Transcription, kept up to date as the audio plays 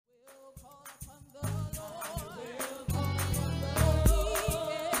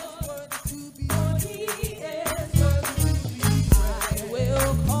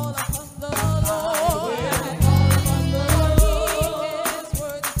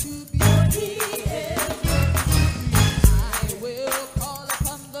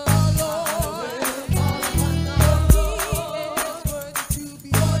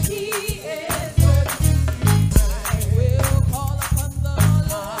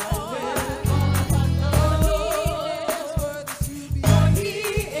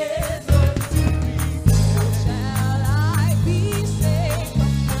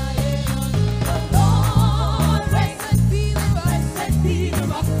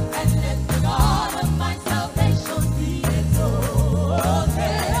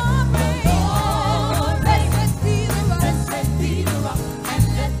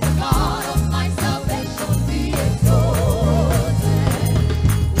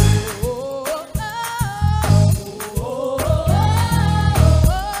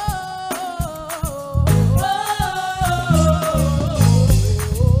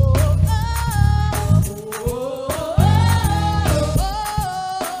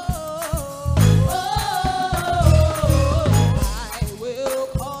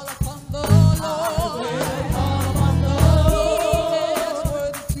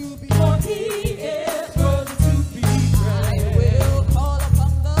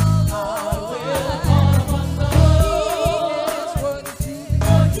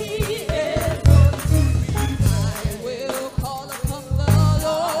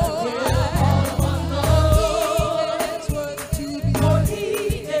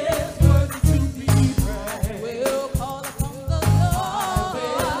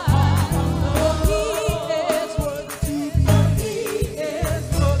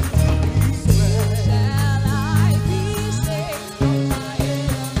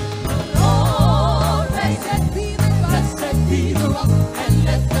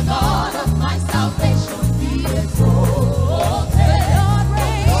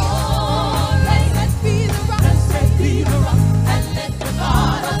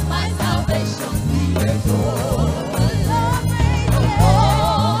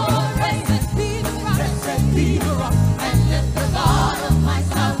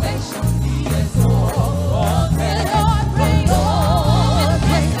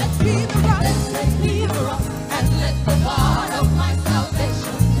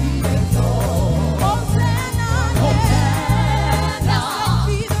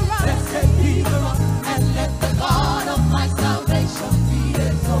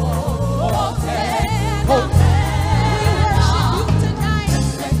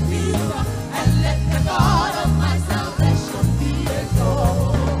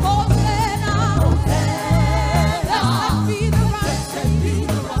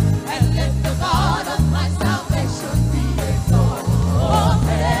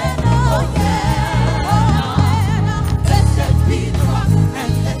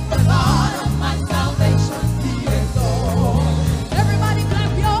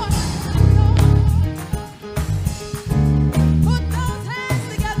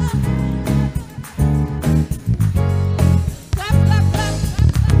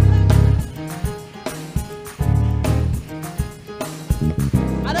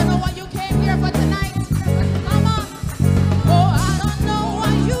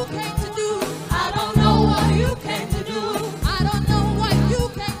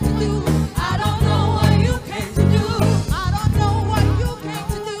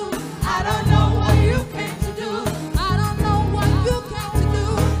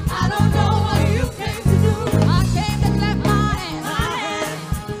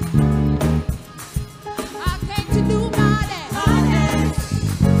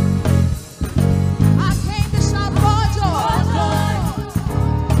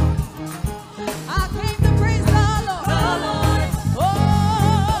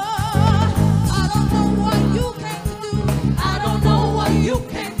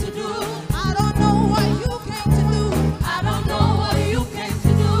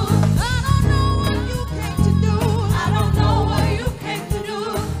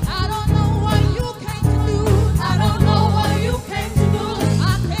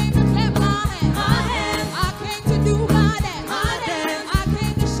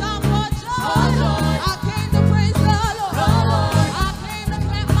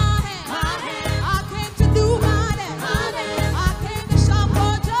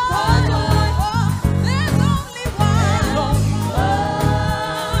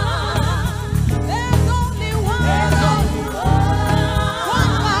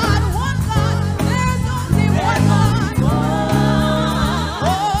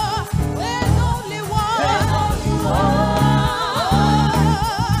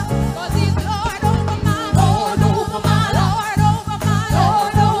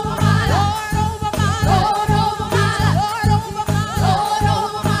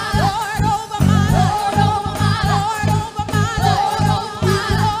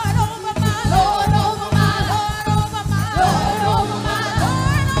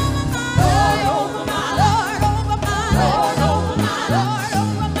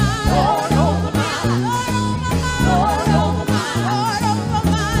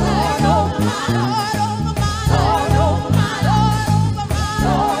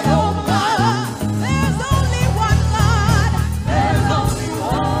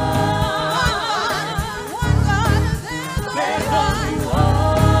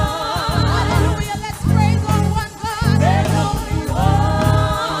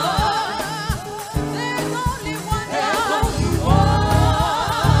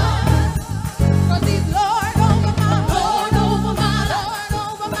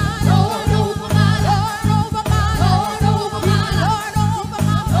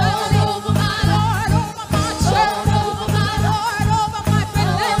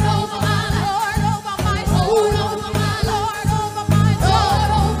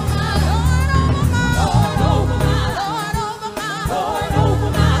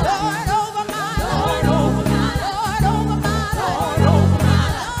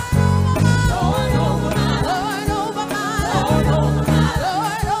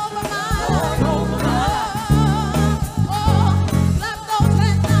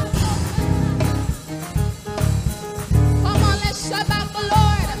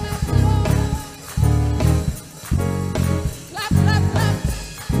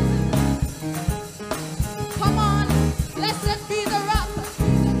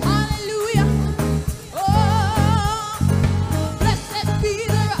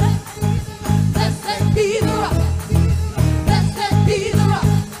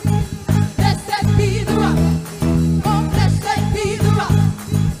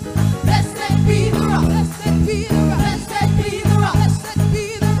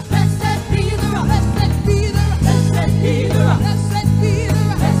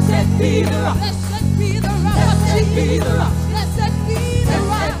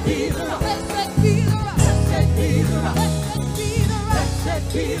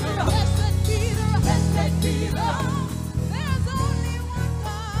be the rock. Blessed be the rock. Blessed be the rock. There's only one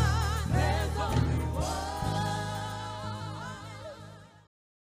God. There's only one.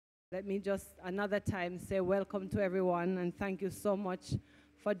 Let me just another time say welcome to everyone and thank you so much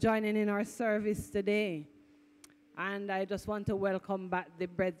for joining in our service today. And I just want to welcome back the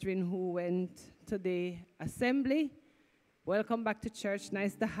brethren who went to the assembly. Welcome back to church.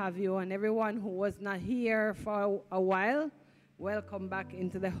 Nice to have you. And everyone who was not here for a while, welcome back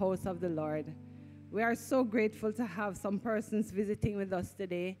into the house of the Lord. We are so grateful to have some persons visiting with us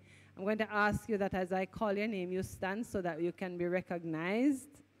today. I'm going to ask you that as I call your name, you stand so that you can be recognized.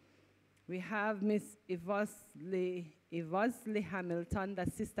 We have Miss Yvosely Hamilton,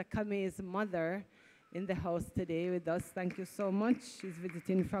 that's Sister Camille's mother, in the house today with us. Thank you so much. She's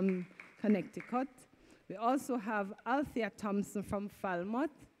visiting from Connecticut. We also have Althea Thompson from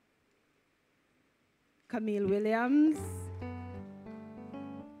Falmouth, Camille Williams,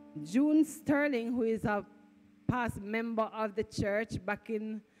 June Sterling, who is a past member of the church, back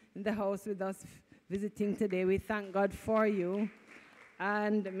in the house with us visiting today. We thank God for you.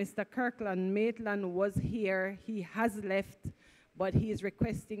 And Mr. Kirkland Maitland was here. He has left, but he is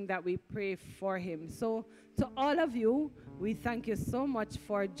requesting that we pray for him. So to all of you, we thank you so much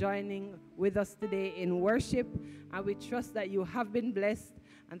for joining with us today in worship, and we trust that you have been blessed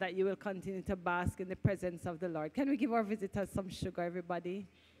and that you will continue to bask in the presence of the Lord. Can we give our visitors some sugar, everybody?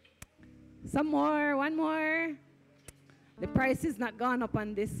 Some more, one more. The price is not gone up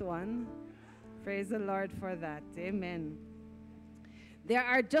on this one. Praise the Lord for that. Amen. There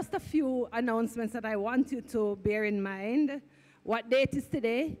are just a few announcements that I want you to bear in mind. What date is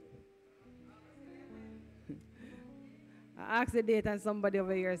today? I asked the date and somebody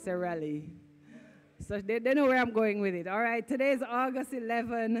over here said rally. So they know where I'm going with it. All right, today is August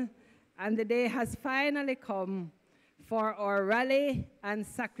 11, and the day has finally come for our rally and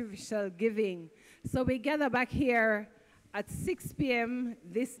sacrificial giving. So we gather back here at 6 p.m.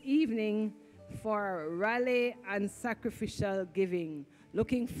 this evening for rally and sacrificial giving.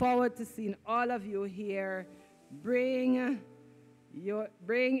 Looking forward to seeing all of you here. Bring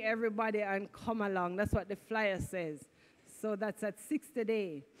everybody and come along. That's what the flyer says. So that's at 6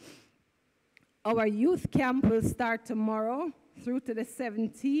 today. Our youth camp will start tomorrow through to the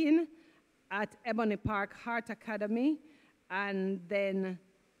 17th at Ebony Park Heart Academy. And then,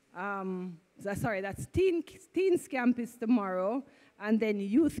 that's teens camp is tomorrow. And then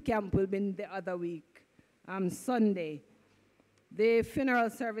youth camp will be the other week, Sunday. The funeral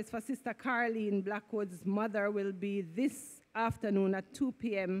service for Sister Carleen Blackwood's mother will be this afternoon at 2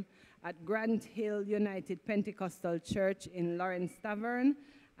 p.m. at Grant Hill United Pentecostal Church in Lawrence Tavern.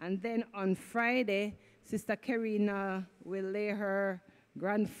 And then on Friday, Sister Karina will lay her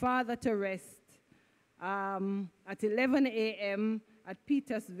grandfather to rest at 11 a.m. at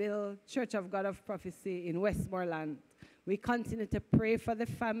Petersville Church of God of Prophecy in Westmoreland. We continue to pray for the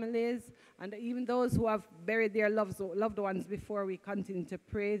families, and even those who have buried their loved ones before, we continue to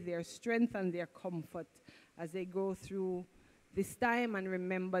pray their strength and their comfort as they go through this time and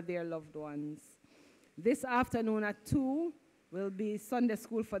remember their loved ones. This afternoon at 2 will be Sunday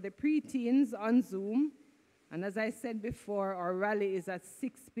school for the preteens on Zoom. And as I said before, our rally is at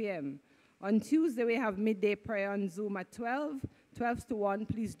 6 p.m. On Tuesday, we have midday prayer on Zoom at 12 to 1.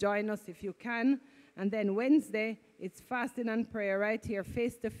 Please join us if you can. And then Wednesday, it's fasting and prayer right here,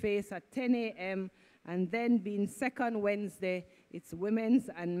 face-to-face at 10 a.m. And then being second Wednesday, it's women's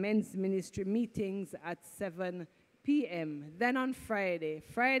and men's ministry meetings at 7 p.m. Then on Friday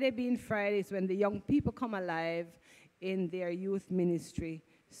being Friday is when the young people come alive in their youth ministry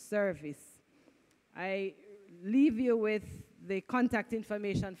service. I leave you with the contact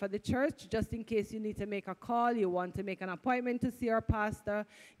information for the church, just in case you need to make a call, you want to make an appointment to see our pastor,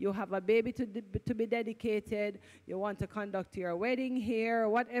 you have a baby to be dedicated, you want to conduct your wedding here,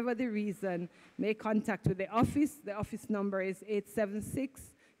 whatever the reason, make contact with the office. The office number is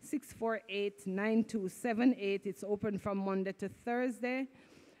 876-648-9278. It's open from Monday to Thursday.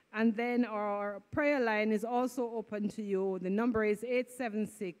 And then our prayer line is also open to you. The number is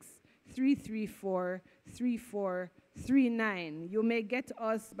 876-334-3439. You may get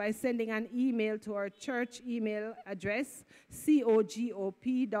us by sending an email to our church email address,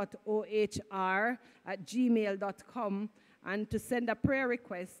 cogop.ohr@gmail.com. And to send a prayer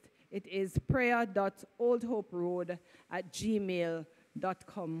request, it is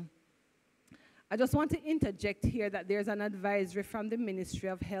prayer.oldhoperoad@gmail.com. I just want to interject here that there's an advisory from the Ministry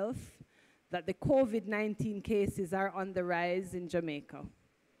of Health that the COVID-19 cases are on the rise in Jamaica.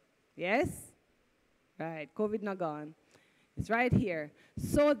 Yes? Right, COVID not gone. It's right here.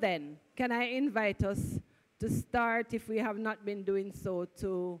 So then, can I invite us to start, if we have not been doing so,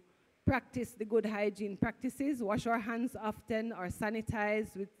 to practice the good hygiene practices, wash our hands often or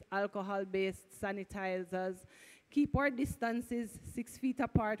sanitize with alcohol-based sanitizers, keep our distances 6 feet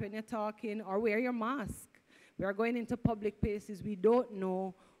apart when you're talking, or wear your mask. We are going into public places. We don't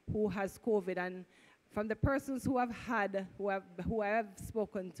know who has COVID, and from the persons who I have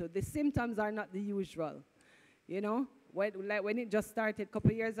spoken to, the symptoms are not the usual. You know, when it just started a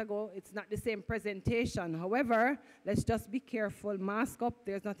couple of years ago, it's not the same presentation. However, let's just be careful. Mask up.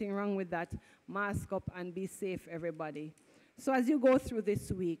 There's nothing wrong with that. Mask up and be safe, everybody. So as you go through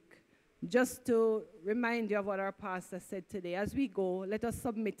this week, just to remind you of what our pastor said today, as we go, let us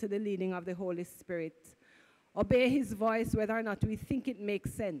submit to the leading of the Holy Spirit. Obey his voice whether or not we think it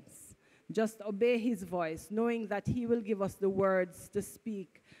makes sense. Just obey his voice, knowing that he will give us the words to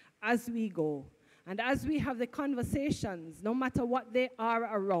speak as we go. And as we have the conversations, no matter what they are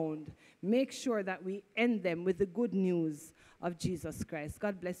around, make sure that we end them with the good news of Jesus Christ.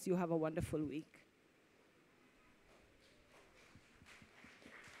 God bless you. Have a wonderful week.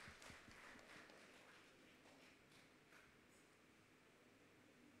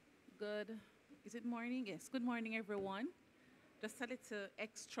 Good. Is it morning? Yes. Good morning, everyone. Just a little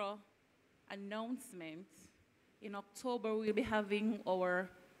extra announcement. In October, we'll be having our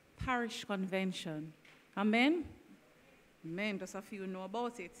parish convention. Amen? Amen. Just a few know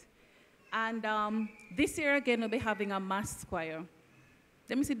about it. And this year, again, we'll be having a mass choir.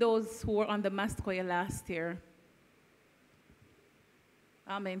 Let me see those who were on the mass choir last year.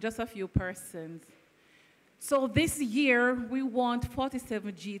 Amen. Just a few persons. So this year, we want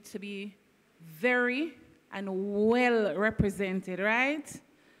 47G to be very and well represented, right?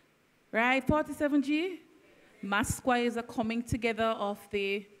 Right, 47G? Mass choirs are coming together of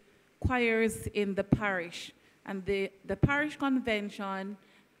the choirs in the parish. And the parish convention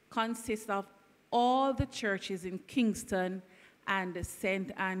consists of all the churches in Kingston and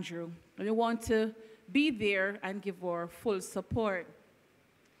St. Andrew. And we want to be there and give our full support.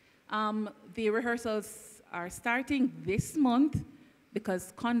 The rehearsals are starting this month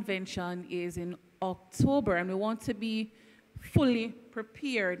because convention is in October, and we want to be fully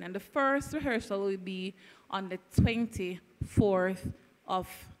prepared. And the first rehearsal will be on the 24th of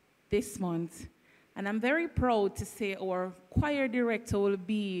this month. And I'm very proud to say our choir director will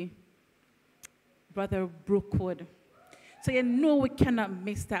be Brother Brookwood. So you know we cannot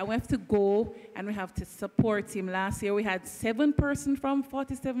miss that. We have to go and we have to support him. Last year we had 7 persons from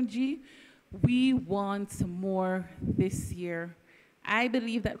 47G. We want more this year. I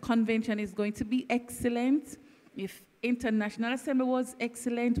believe that convention is going to be excellent. If International Assembly was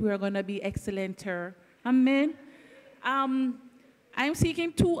excellent, we are going to be excellenter. Amen. I'm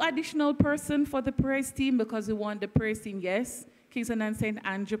seeking 2 additional persons for the praise team because we want the praise team, yes, Kingston and St.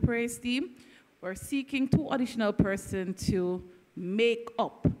 Andrew praise team. We're seeking 2 additional persons to make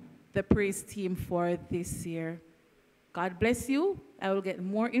up the praise team for this year. God bless you. I will get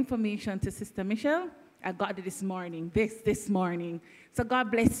more information to Sister Michelle. I got it this morning, this morning. So God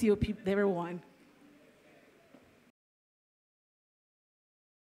bless you, everyone.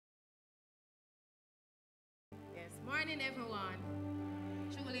 Yes, morning, everyone.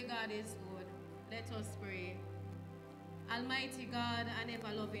 Truly, God is good. Let us pray. Almighty God and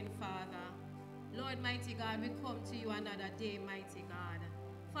ever-loving Father, Lord, mighty God, we come to you another day, mighty God.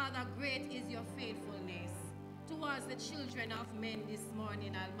 Father, great is your faithfulness towards the children of men this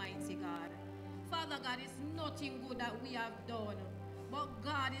morning, Almighty God. Father God, it's nothing good that we have done, but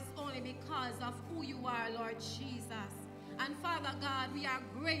God, it's only because of who you are, Lord Jesus. And Father God, we are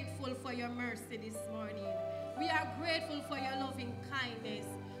grateful for your mercy this morning. We are grateful for your loving kindness.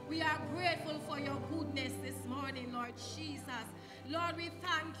 We are grateful for your goodness this morning, Lord Jesus. Lord, we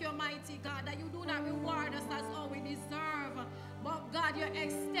thank you, mighty God, that you do not reward us as all we deserve. But God, you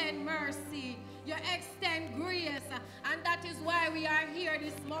extend mercy, you extend grace, and that is why we are here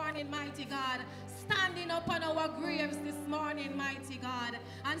this morning, mighty God, standing upon our graves this morning, mighty God.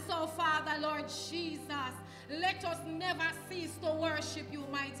 And so, Father, Lord Jesus, let us never cease to worship you,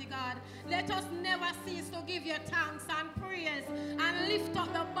 mighty God. Let us never cease to give you thanks and praise and lift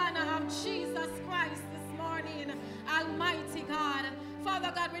up the banner of Jesus Christ this morning, Almighty God.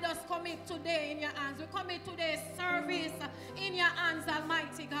 Father God, we just commit today in your hands. We commit today's service in your hands,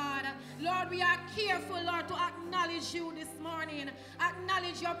 Almighty God. Lord, we are careful, Lord, to acknowledge you this morning.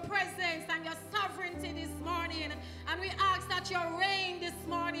 Acknowledge your presence and your sovereignty this morning. And we ask that you reign this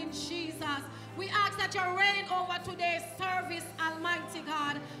morning, Jesus. We ask that you reign over today's service, Almighty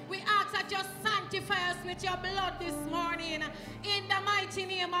God. We ask that you sanctify us with your blood this morning. In the mighty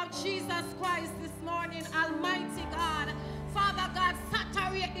name of Jesus Christ this morning, Almighty God. Father God,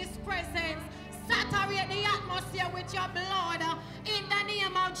 saturate this presence. saturate the atmosphere with your blood. In the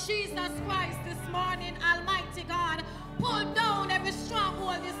name of Jesus Christ this morning, Almighty God. Pull down every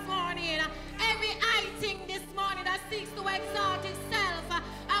stronghold this morning. Every high thing this morning that seeks to exalt itself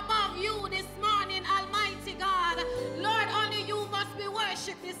above you this morning, Almighty God. Lord, only you must be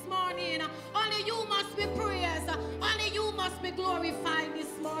worshipped this morning. Only you must be praised. Only you must be glorified this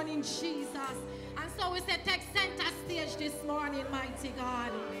morning, Jesus. And so we say, take center stage this morning, mighty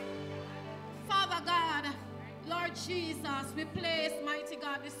God. Father God, Lord Jesus, we place, mighty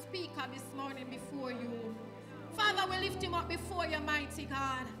God, the speaker this morning before you. Father, we lift him up before you, mighty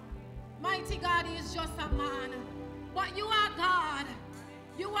God. Mighty God, he is just a man. But you are God.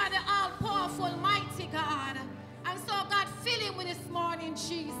 You are the all-powerful, mighty God. And so, God, fill him with this morning,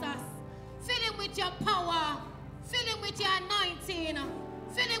 Jesus. Fill him with your power. Fill him with your anointing.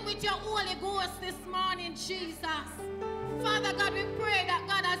 Fill him with your Holy Ghost this morning, Jesus. Father God, we pray that,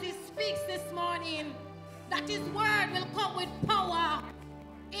 God, as he speaks this morning, that his word will come with power.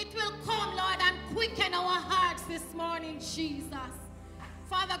 It will come, Lord, and quicken our hearts this morning, Jesus.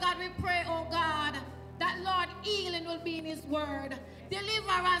 Father God, we pray, oh God, that, Lord, healing will be in his word.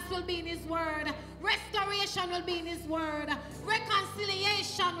 Deliverance will be in his word. Restoration will be in his word.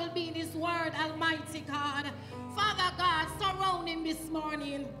 Reconciliation will be in his word, Almighty God. Father God, surround him this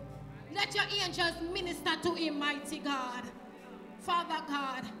morning. Let your angels minister to him, mighty God. Father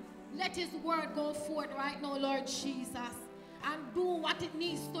God, let his word go forth right now, Lord Jesus, and do what it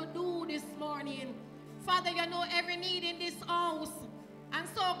needs to do this morning. Father, you know every need in this house. And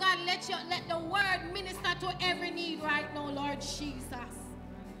so, God, let the word minister to every need right now, Lord Jesus.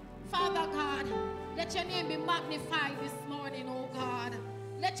 Father God, let your name be magnified this morning, oh God.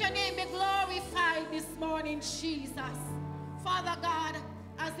 Let your name be glorified this morning, Jesus. Father God,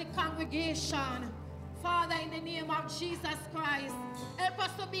 as the congregation, Father, in the name of Jesus Christ, help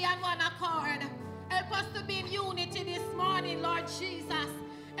us to be on one accord. Help us to be in unity this morning, Lord Jesus.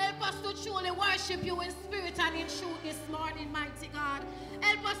 Help us to truly worship you in spirit and in truth this morning, mighty God.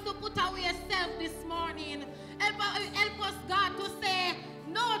 Help us to put away self this morning. Help us, God, to say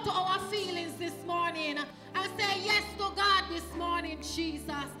no to our feelings this morning and say yes to God this morning,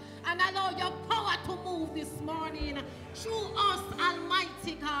 Jesus. And allow your power to move this morning through us,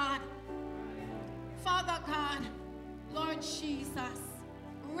 Almighty God. Father God, Lord Jesus,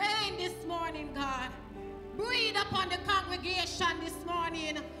 reign this morning, God. Breathe upon the congregation this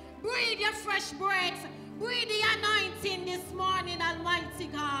morning. Breathe your fresh breath. Breathe the anointing this morning, Almighty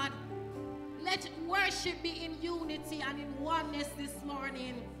God. Let worship be in unity and in oneness this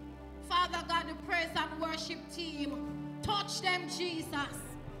morning. Father God, the praise and worship team, touch them, Jesus.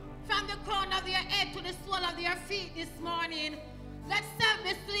 From the crown of their head to the sole of their feet this morning. Let self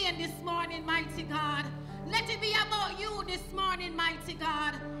be slain this morning, mighty God. Let it be about you this morning, mighty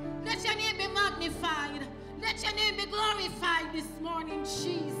God. Let your name be magnified. Let your name be glorified this morning,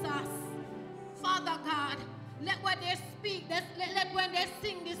 Jesus. Father God, let when they speak, let when they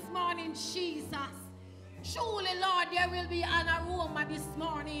sing this morning, Jesus. Truly, Lord, there will be an aroma this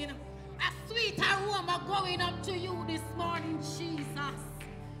morning. A sweet aroma going up to you this morning, Jesus.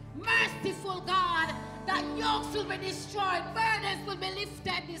 Merciful God, that yokes will be destroyed, burdens will be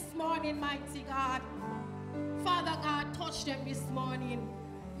lifted this morning, mighty God. Father God, touch them this morning.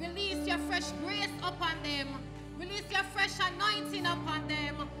 Release your fresh grace upon them. Release your fresh anointing upon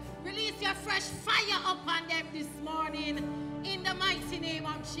them. Release your fresh fire upon them this morning. In the mighty name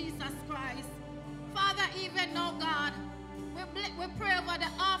of Jesus Christ. Father, even now, God, we pray over the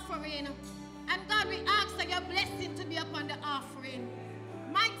offering. And God, we ask for your blessing to be upon the offering.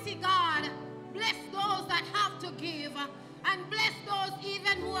 Mighty God, bless those that have to give. And bless those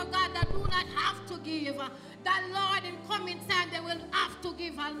even more, God, that do not have to give. That, Lord, in coming time, they will have to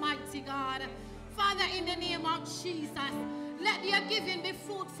give, Almighty God. Father, in the name of Jesus, let your giving be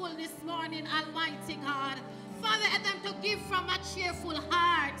fruitful this morning, Almighty God. Father, help them to give from a cheerful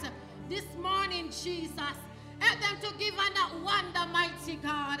heart this morning, Jesus. Help them to give and not wonder, mighty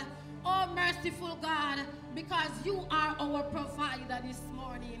God. Oh, merciful God, because you are our provider this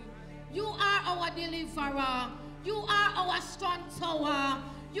morning. You are our deliverer. You are our strong tower.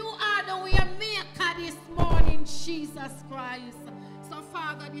 You are the way maker this morning, Jesus Christ. So,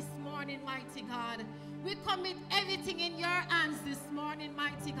 Father, this morning, mighty God, we commit everything in your hands this morning,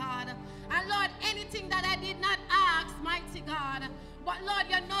 mighty God. And, Lord, anything that I did not ask, mighty God, but, Lord,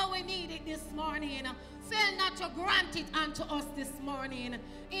 you know we need it this morning. Fail not to grant it unto us this morning.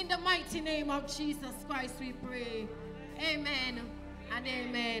 In the mighty name of Jesus Christ we pray. Amen and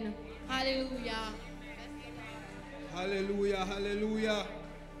amen. Hallelujah. Hallelujah, hallelujah.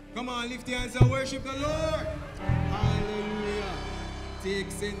 Come on, lift your hands and worship the Lord. Hallelujah.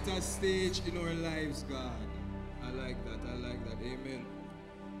 Take center stage in our lives, God. I like that. Amen.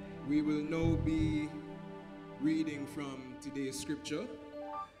 We will now be reading from today's scripture.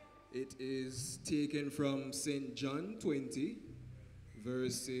 It is taken from St. John 20,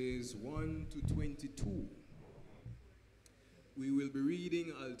 verses 1 to 22. We will be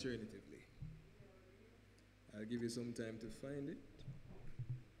reading alternatively. I'll give you some time to find it.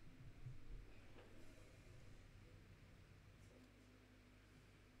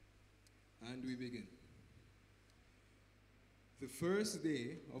 And we begin. The first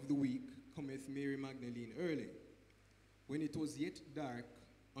day of the week cometh Mary Magdalene early, when it was yet dark,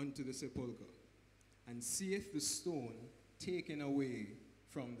 unto the sepulchre, and seeth the stone taken away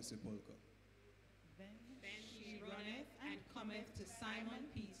from the sepulchre. Then she runneth and cometh to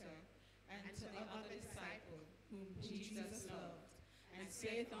Simon Peter and to the other disciple whom Jesus loved, and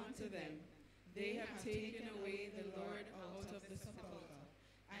saith unto them, They have taken away the Lord out of the sepulchre,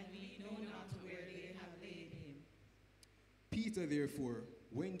 and we know not where they have laid him. Peter therefore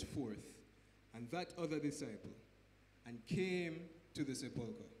went forth, and that other disciple, and came to the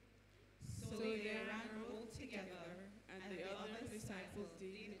sepulchre. So they ran both together, and the other disciple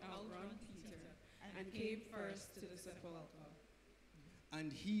did outrun Peter, and came first to the sepulchre.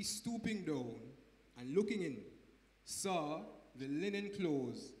 And he, stooping down and looking in, saw the linen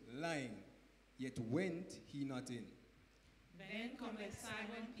clothes lying, yet went he not in. Then cometh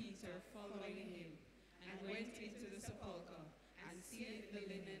Simon Peter following him, and went into the sepulchre, and seeth the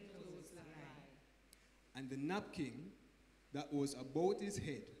linen clothes lie. And the napkin that was about his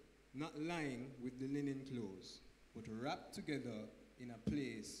head, not lying with the linen clothes, but wrapped together in a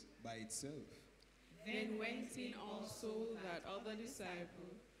place by itself. Then went in also that other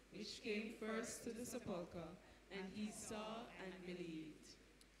disciple, which came first to the sepulchre, and he saw and believed.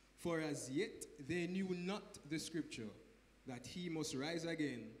 For as yet they knew not the scripture, that he must rise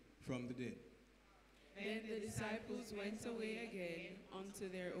again from the dead. Then the disciples went away again unto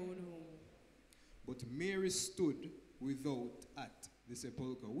their own home. But Mary stood without at the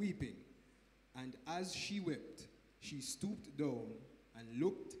sepulchre, weeping. And as she wept, she stooped down and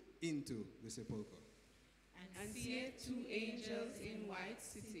looked into the sepulchre. And seeth two angels in white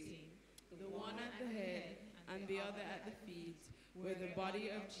sitting, the one at the head, and the other at the feet, where the body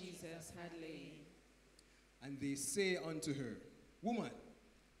of Jesus had lain. And they say unto her, Woman,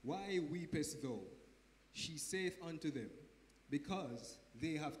 why weepest thou? She saith unto them, Because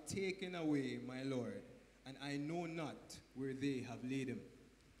they have taken away my Lord, and I know not where they have laid him.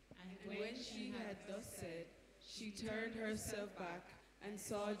 And when she had thus said, she turned herself back and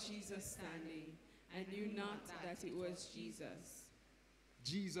saw Jesus standing, and knew not that it was Jesus.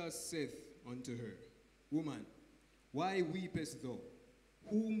 Jesus saith unto her, Woman, why weepest thou?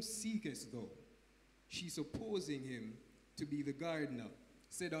 Whom seekest thou? She, supposing him to be the gardener,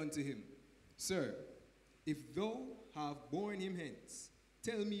 said unto him, Sir, if thou have borne him hence,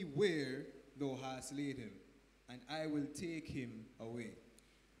 tell me where thou hast laid him, and I will take him away.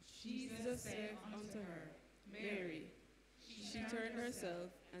 Jesus said unto her, Mary. She turned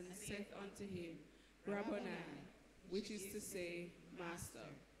herself and said unto him, Rabboni, which is to say, Master.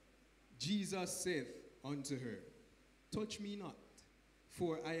 Jesus saith unto her, Touch me not,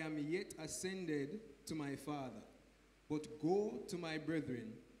 for I am yet ascended to my Father, but go to my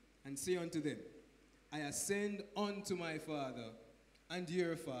brethren, and say unto them, I ascend unto my Father, and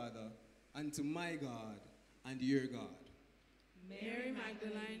your Father, and to my God, and your God. Mary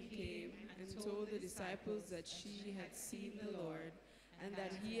Magdalene came and told the disciples that she had seen the Lord, and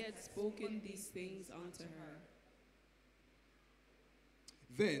that he had spoken these things unto her.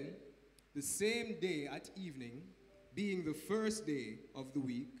 Then, the same day at evening, being the first day of the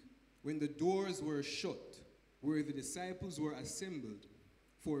week, when the doors were shut, where the disciples were assembled,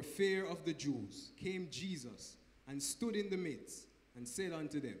 for fear of the Jews, came Jesus, and stood in the midst, and said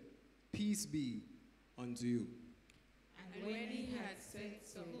unto them, Peace be unto you. And when he had said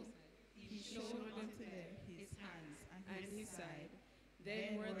so, he showed unto them his hands and his side.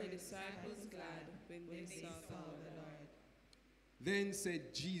 Then were the disciples glad when they saw the Lord. Then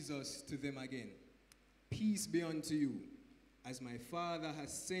said Jesus to them again, Peace be unto you. As my Father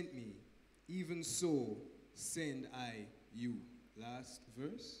has sent me, even so send I you. Last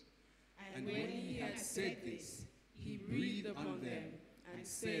verse. And when he had said this, he breathed upon them, and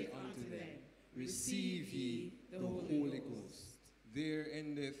said unto them, Receive ye the Holy Ghost. There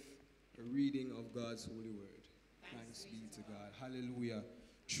endeth a reading of God's holy word. Thanks be to God. Hallelujah.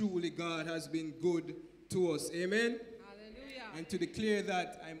 Truly God has been good to us. Amen. Hallelujah. And to declare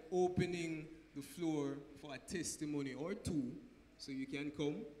that, I'm opening the floor for a testimony or two. So you can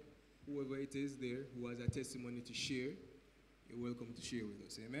come, whoever it is there who has a testimony to share. you're welcome to share with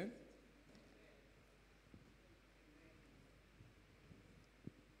us. Amen?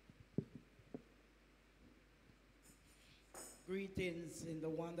 Greetings in the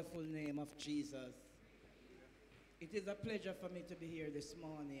wonderful name of Jesus. It is a pleasure for me to be here this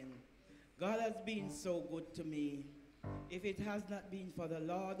morning. God has been so good to me. If it has not been for the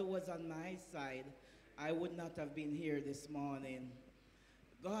Lord who was on my side, I would not have been here this morning.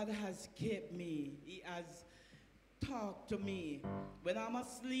 God has kept me. He has talked to me. When I'm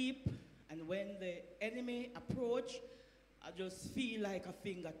asleep and when the enemy approach, I just feel like a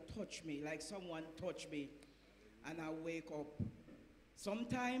finger touch me, like someone touched me, and I wake up.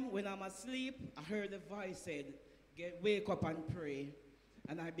 Sometime when I'm asleep, I heard a voice said, wake up and pray.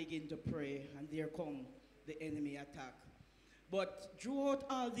 And I begin to pray, and there come the enemy attack. But throughout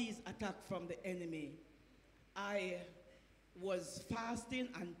all these attacks from the enemy, I was fasting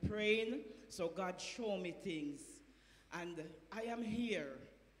and praying, so God showed me things. And I am here,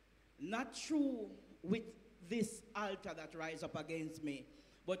 not through with this altar that rise up against me,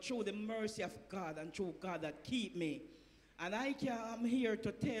 but through the mercy of God and through God that keep me. And I am here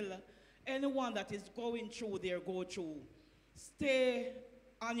to tell anyone that is going through their go-through, stay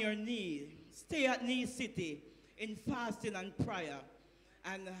on your knee, stay at knee city in fasting and prayer,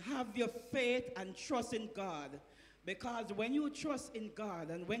 and have your faith and trust in God. Because when you trust in God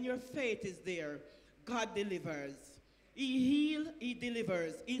and when your faith is there, God delivers. He heals, he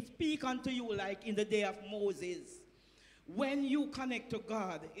delivers. He speaks unto you like in the day of Moses. When you connect to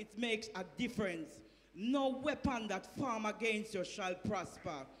God, it makes a difference. No weapon that form against you shall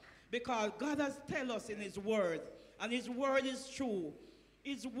prosper. Because God has told us in his word, and his word is true.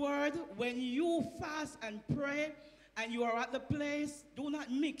 His word, when you fast and pray and you are at the place, do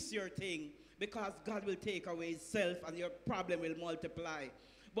not mix your thing, because God will take away his self and your problem will multiply.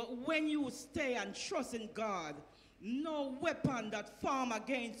 But when you stay and trust in God, no weapon that form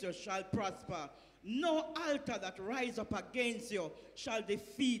against you shall prosper. No altar that rise up against you shall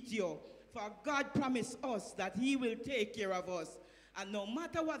defeat you. For God promised us that he will take care of us. And no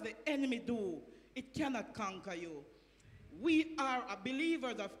matter what the enemy do, it cannot conquer you. We are a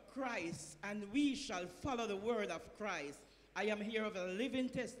believers of Christ, and we shall follow the word of Christ. I am here of a living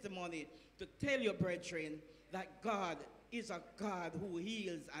testimony to tell you, brethren, that God is a God who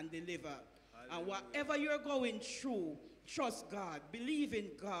heals and delivers. And whatever you're going through, trust God, believe in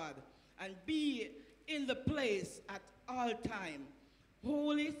God, and be in the place at all time.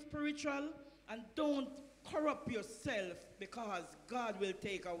 Holy, spiritual, and don't corrupt yourself, because God will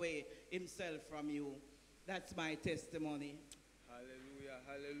take away himself from you. That's my testimony. Hallelujah,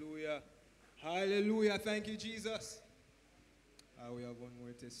 hallelujah, hallelujah. Thank you, Jesus. We have one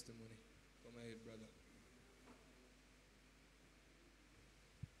more testimony. Come ahead, brother.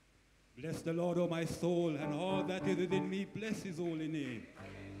 Bless the Lord, O my soul, and all that is within me. Bless his holy name.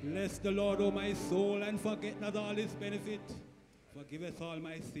 Bless the Lord, O my soul, and forget not all his benefit. Forgiveth all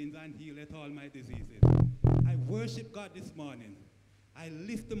my sins and healeth all my diseases. I worship God this morning. I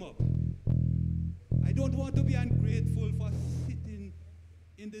lift him up. I don't want to be ungrateful for sitting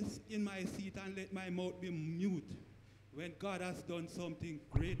in my seat and let my mouth be mute when God has done something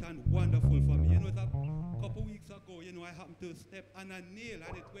great and wonderful for me. You know, a couple weeks ago, you know, I happened to step on a nail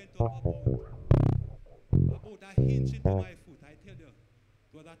and it went up about a inch into my foot. I tell you,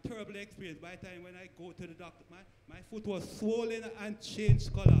 it was a terrible experience. By the time when I go to the doctor, my foot was swollen and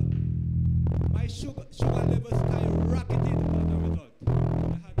changed color. My sugar level skyrocketed as a result.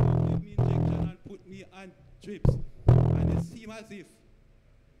 They had to give me injection and put me on drips. And it seemed as if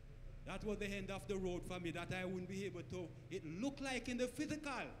that was the end of the road for me, that I wouldn't be able to, it looked like in the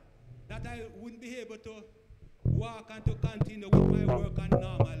physical, that I wouldn't be able to walk and to continue with my work and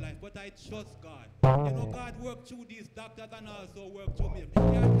normal life. But I trust God. You know, God worked through these doctors and also worked through me. There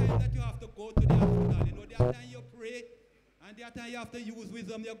are times that you have to go to the hospital. You know, there are times you pray, and there are times you have to use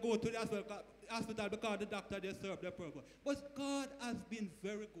wisdom. You go to the hospital because the doctor, they serve their purpose. But God has been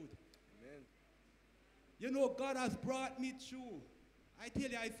very good. Amen. You know, God has brought me through. I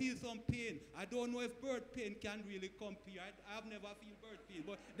tell you, I feel some pain. I don't know if birth pain can really compare. I have never felt birth pain.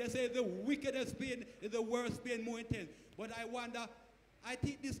 But they say the wickedest pain is the worst pain, more intense. But I wonder, I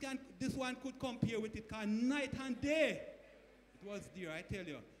think this one could compare with it, because night and day, it was there, I tell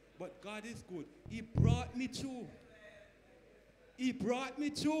you. But God is good. He brought me through. He brought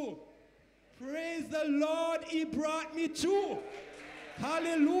me through. Praise the Lord, he brought me through.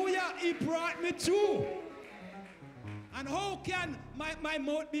 Hallelujah, he brought me through. And how can my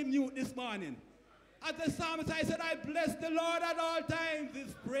mouth be mute this morning? As the psalmist, I said, I bless the Lord at all times.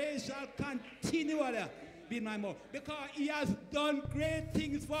 His praise shall continually be in my mouth. Because he has done great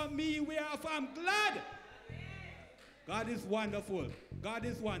things for me, whereof I'm glad. God is wonderful. God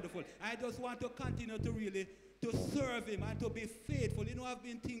is wonderful. I just want to continue to really to serve him and to be faithful. You know, I've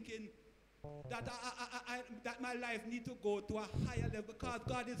been thinking that that my life need to go to a higher level because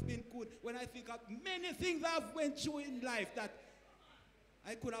God has been good. When I think of many things I've went through in life that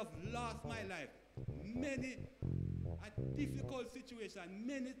I could have lost my life. Many a difficult situation,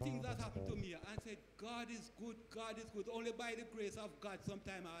 many things that happened to me. And said, God is good, God is good. Only by the grace of God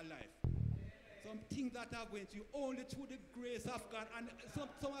sometime in our life. Some things that I went through, only through the grace of God. And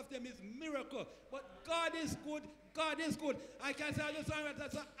some of them is miracle. But God is good, God is good. I can say the song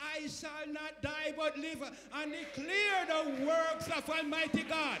that says, I shall not die but live and declare the works of Almighty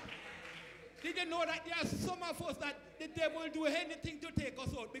God. Did you know that there are some of us that the devil will do anything to take us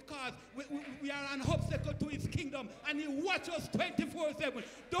out because we are an obstacle to his kingdom and he watches us 24/7.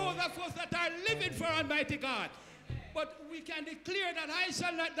 Those of us that are living for Almighty God. But we can declare that I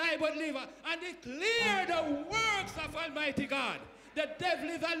shall not die but live and declare the works of Almighty God. The devil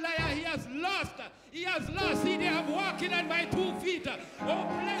is a liar. He has lost. He has lost. See, I'm walking on my 2 feet. Oh,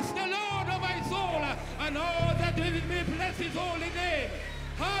 bless the Lord, of my soul, and all that is in me, bless his holy name.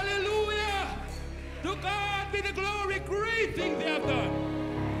 Hallelujah. To God be the glory. Great things they have done.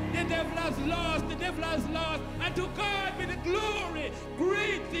 The devil has lost. The devil has lost. And to God be the glory.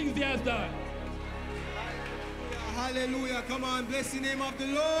 Great things he has done. Hallelujah. Come on, bless the name of the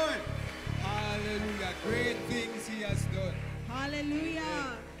Lord. Hallelujah. Great things he has done.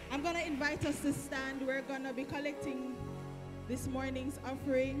 Hallelujah. I'm going to invite us to stand. We're going to be collecting this morning's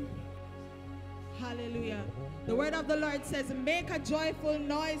offering. Hallelujah. The word of the Lord says, make a joyful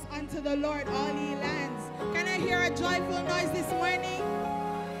noise unto the Lord, all ye lands. Can I hear a joyful noise this morning?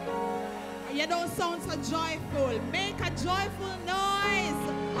 You don't sound so joyful. Make a joyful noise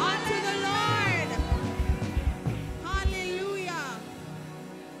unto the Lord. Hallelujah.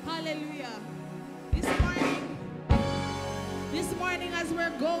 Hallelujah. This morning as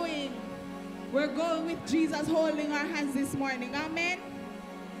we're going with Jesus holding our hands this morning. Amen.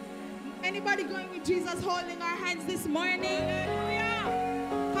 Anybody going with Jesus holding our hands this morning?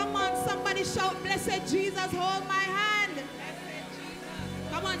 Hallelujah. Come on, somebody shout, blessed Jesus, hold my hand. Blessed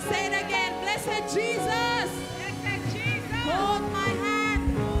Jesus. Come on, say it again. Blessed Jesus. Blessed Jesus. Hold my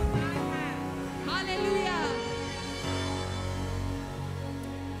hand. Hold my hand. Hallelujah.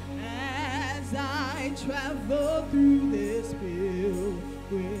 As I travel through this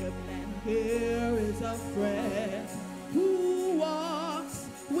pilgrim land, there is a friend who walks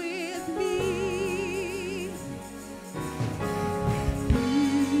with me.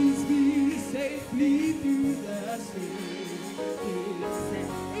 Please be safely through the sea.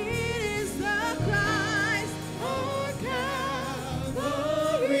 It is the Christ on Calvary.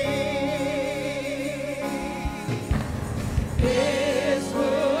 This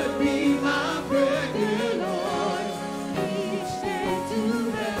would be my prayer, dear Lord, each day to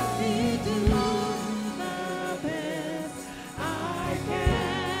help me do my best.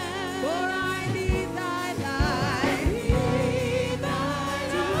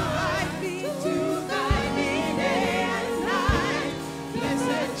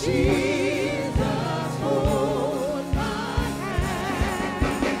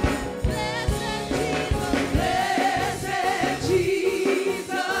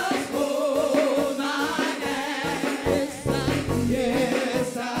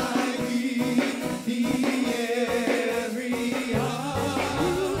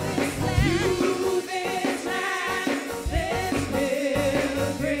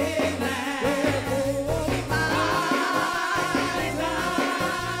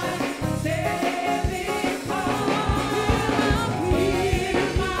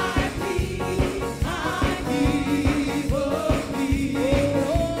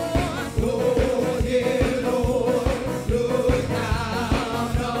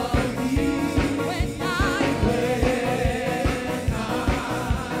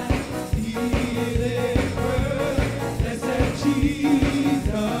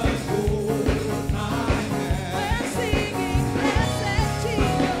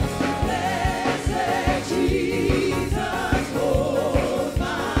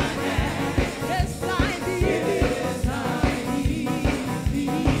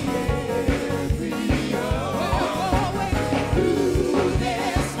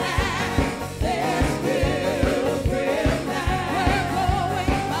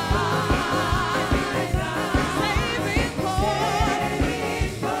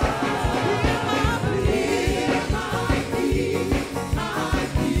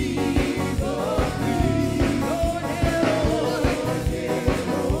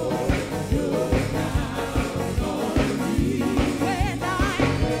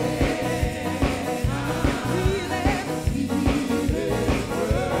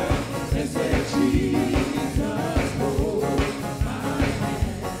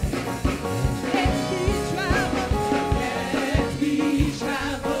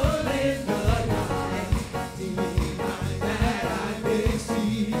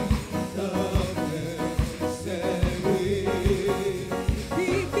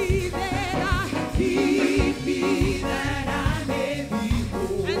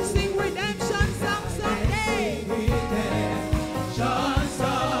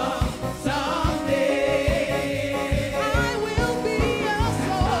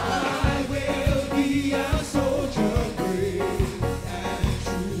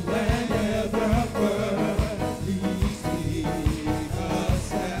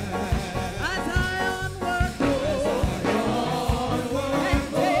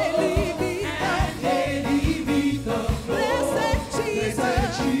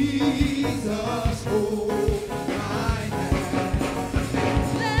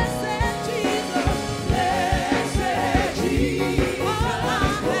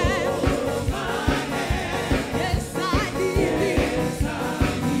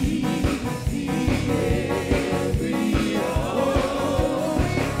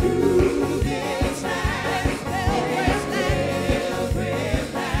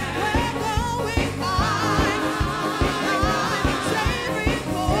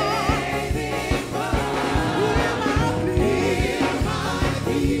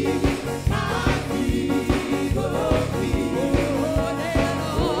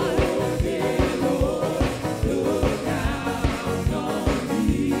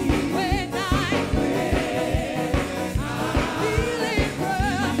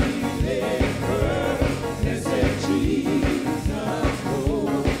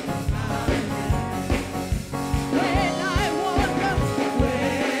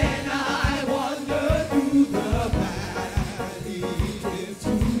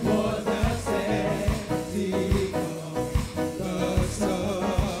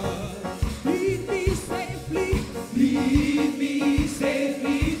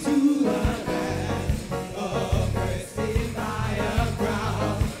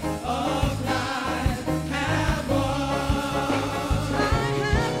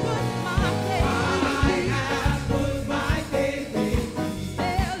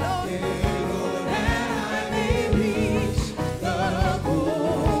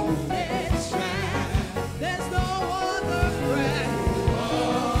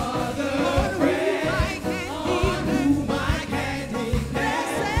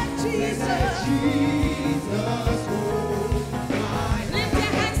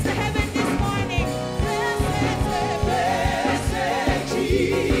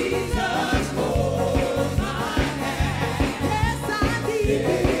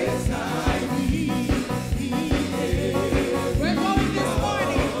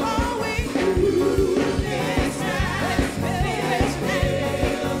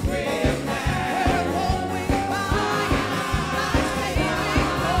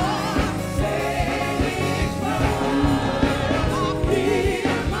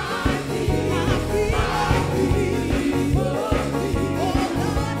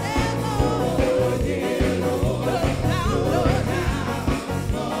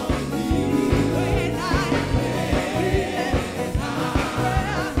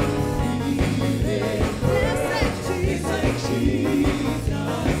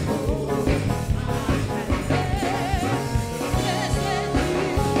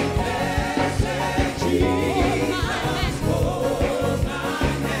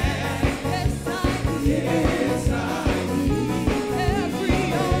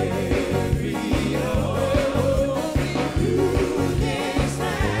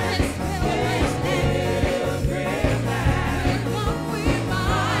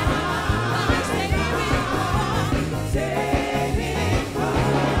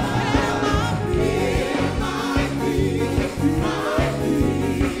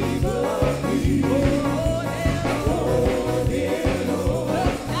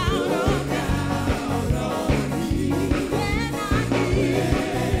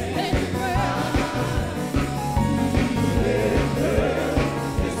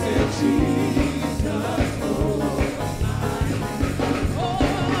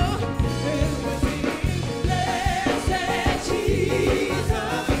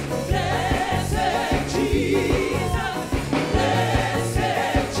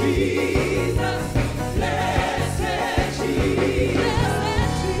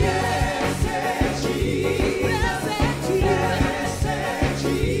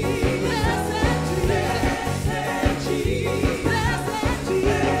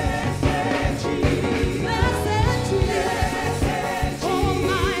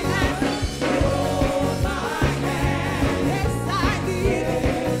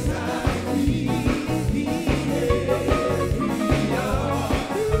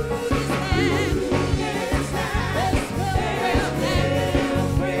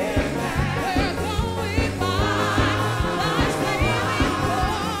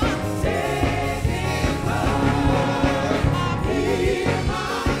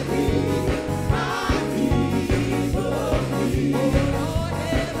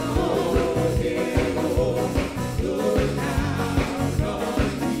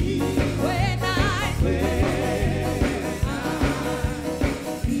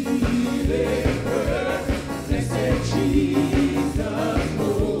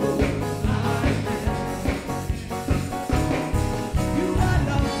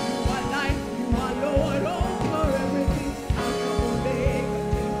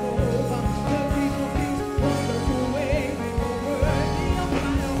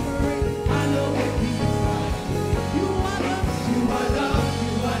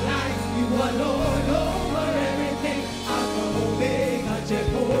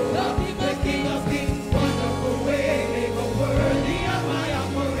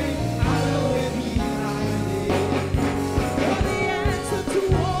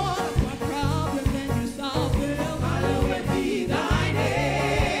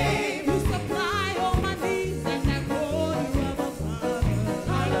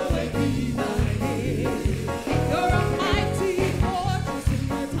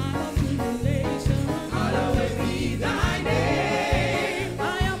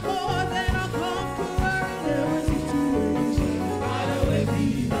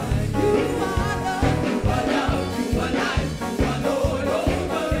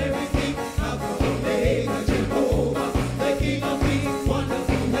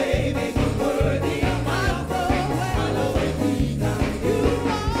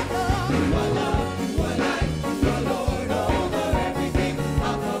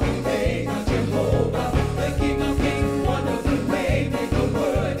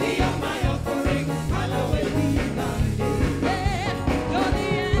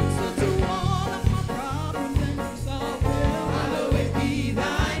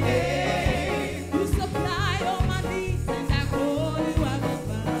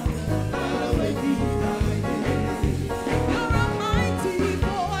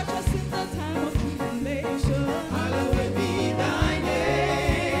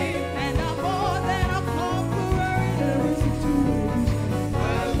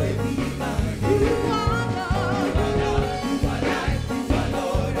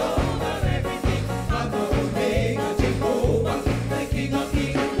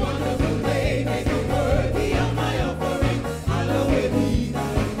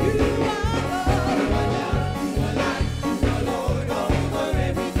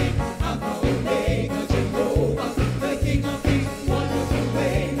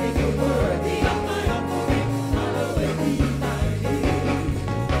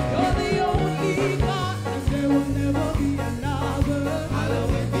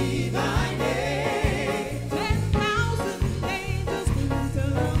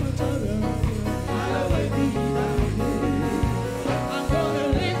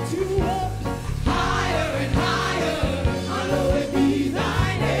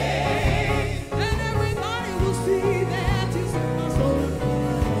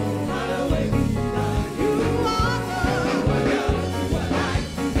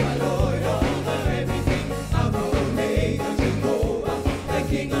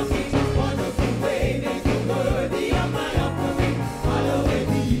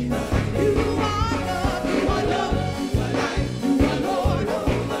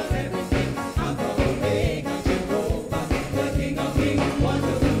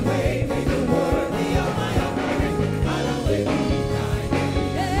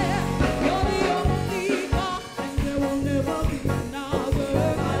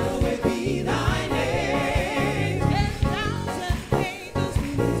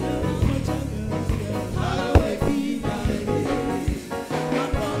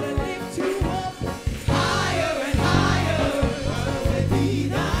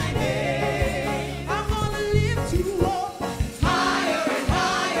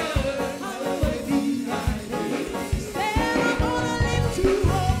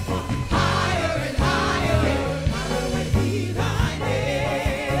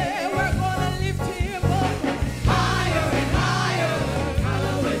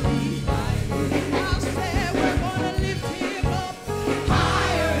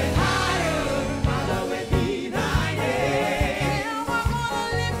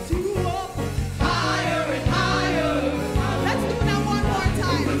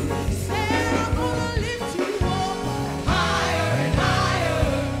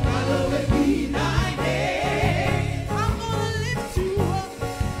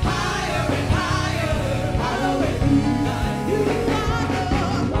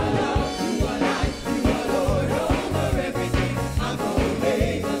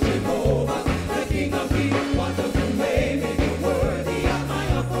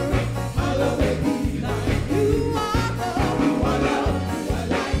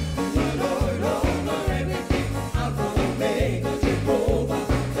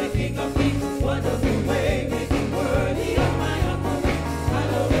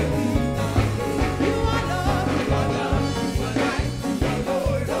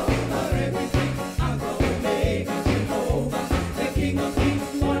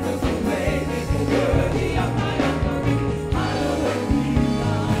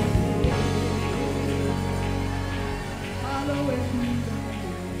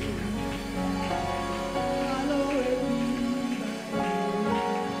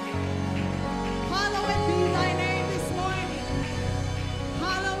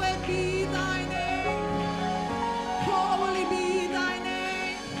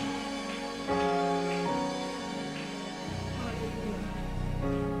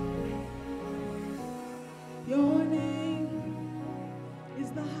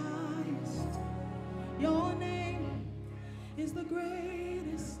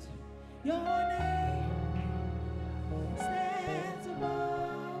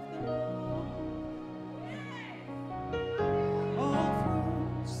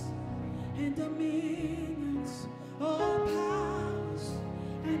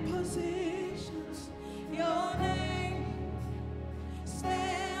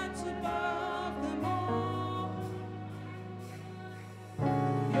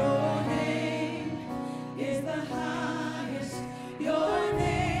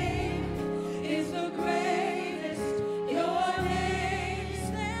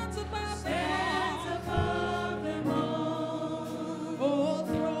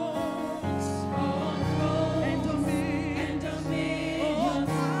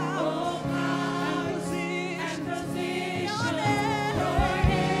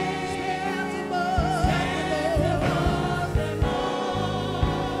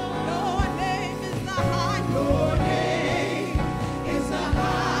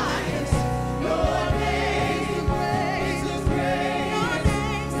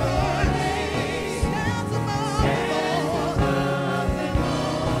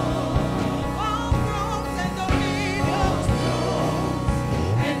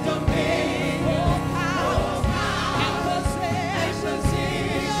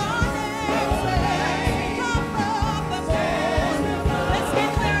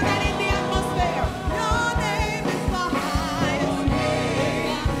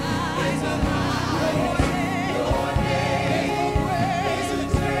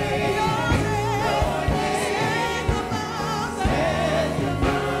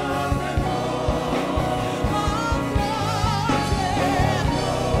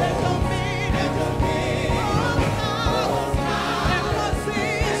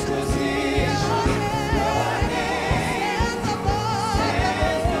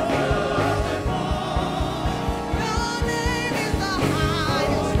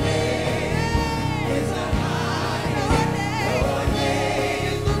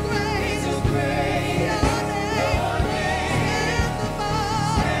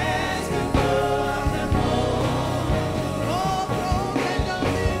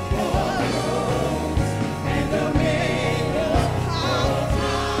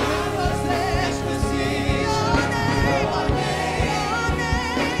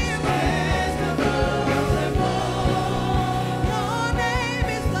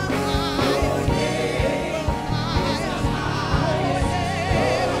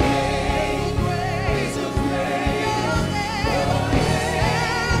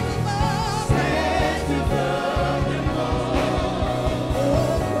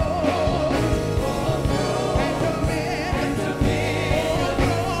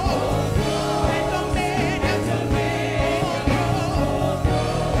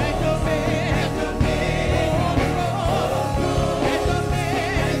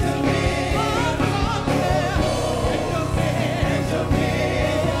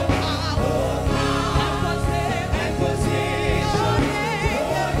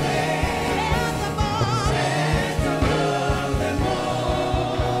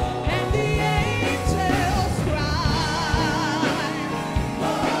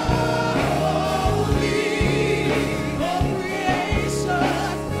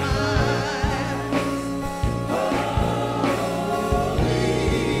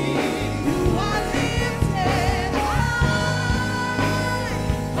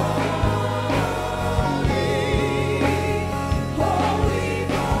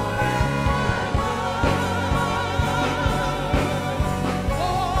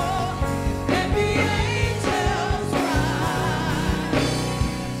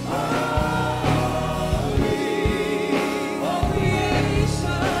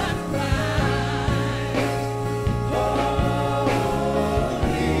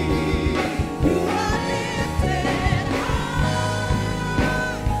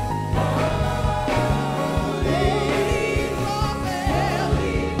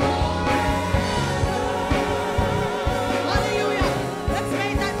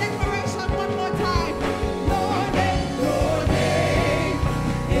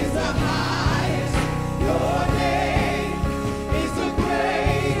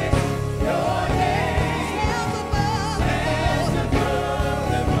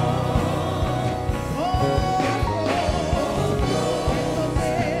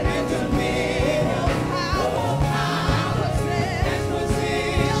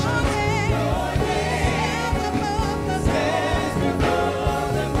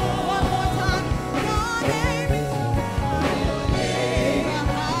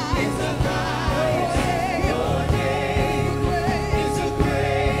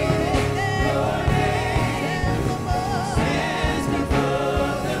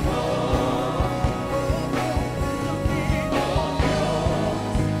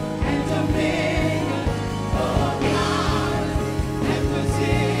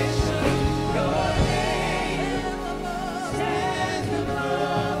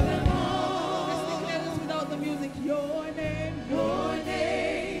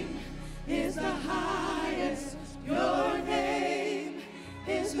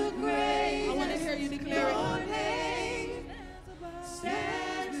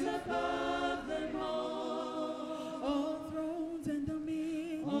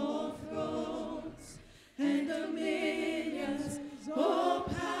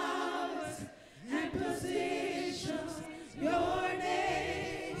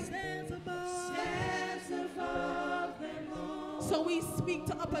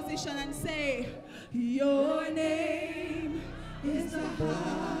 opposition and say, your name is the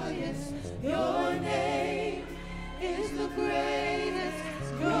highest. Your name is the greatest.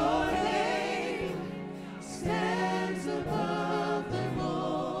 Your name stands above them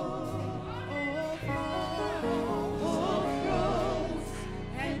all. All thrones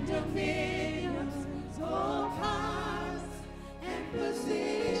and dominions, all powers and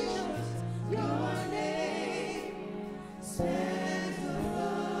positions. Your name stands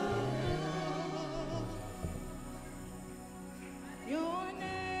above them all. Your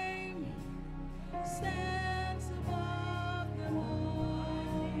name stands above them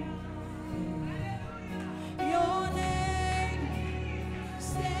all. Your name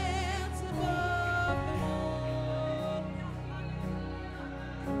stands above them all.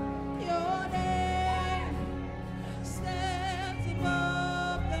 Your name stands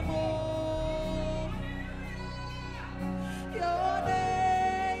above them all. Your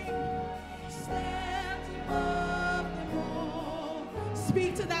name stands above them all.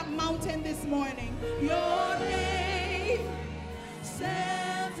 Speak to that mountain this morning. Your name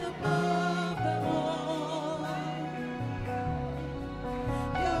stands above them all.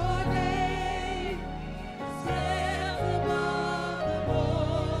 Your name stands above them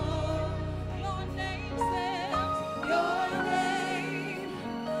all. Your name stands. Your name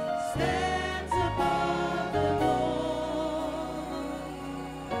stands above them all.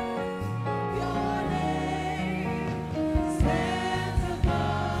 Your name stands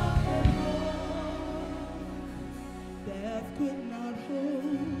above them all. Death could not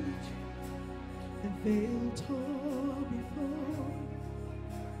hold the veil tore before.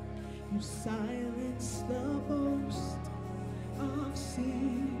 You silenced the boast of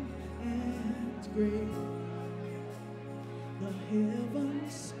sin and grave. The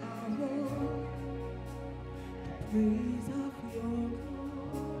heavens are roaring the praise of your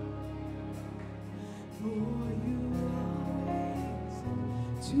glory. For you are raised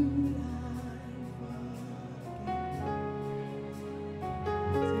to life again.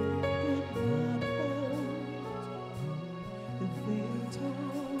 Death could not hold the veil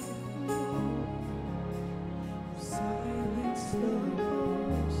torn before. You silenced the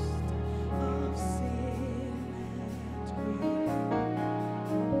boast of sin and grave.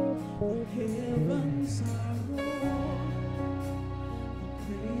 The heavens are roaring the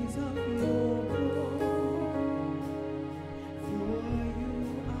praise of your glory. For you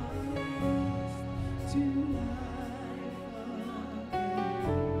are raised to life again.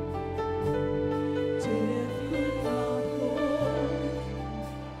 Death could not hold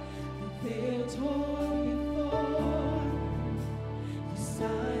the veil torn before. You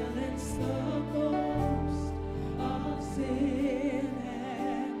silenced the boast of sin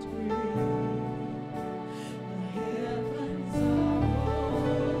and grave. The heavens are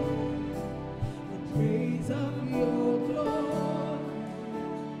roaring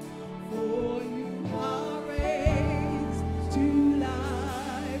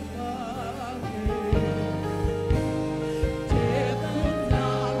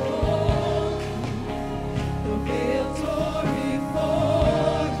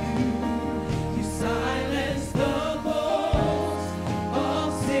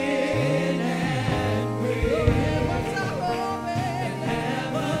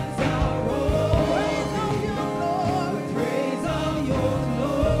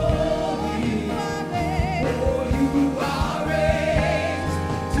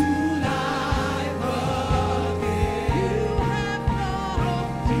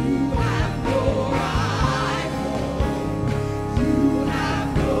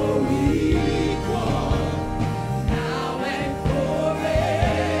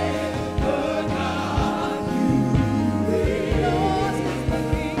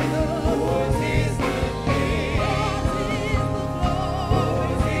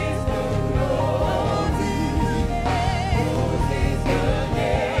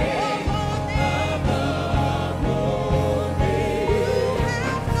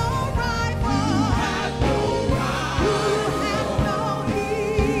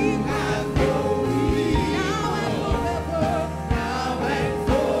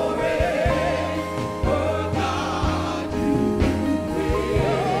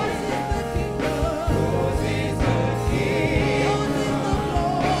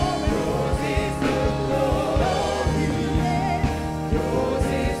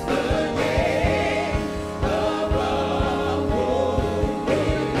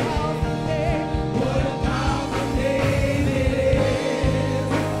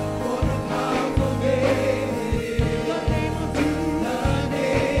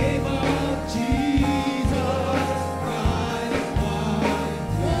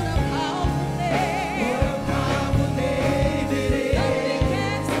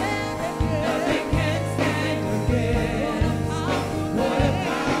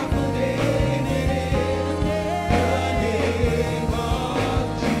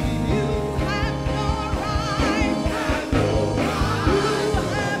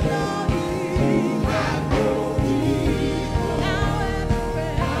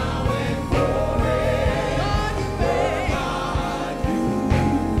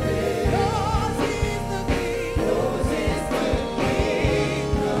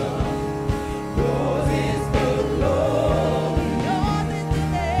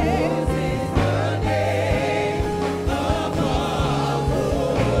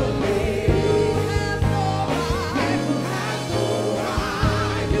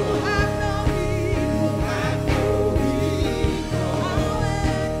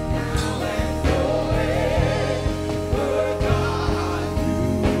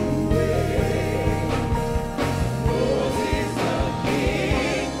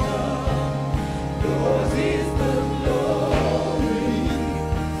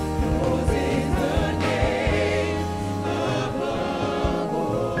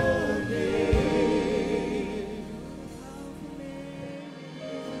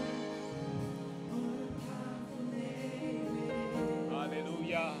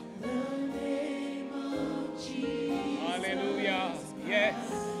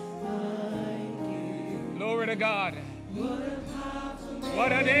to God.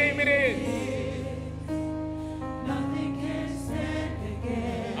 What a name it is. Nothing can stand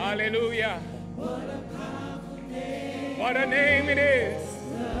against. Hallelujah. What a name it is.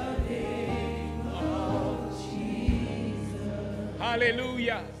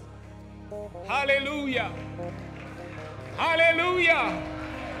 Hallelujah. Hallelujah. Hallelujah.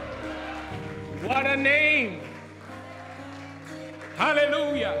 What a name.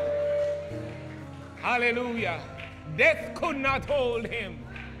 Hallelujah. Hallelujah. Death could not hold him.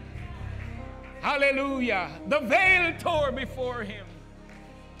 Hallelujah. The veil tore before him.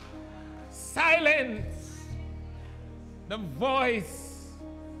 Silence the voice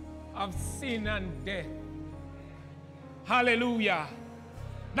of sin and death. Hallelujah.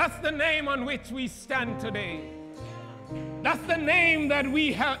 That's the name on which we stand today. That's the name that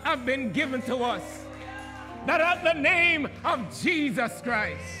we have been given to us. That at the name of Jesus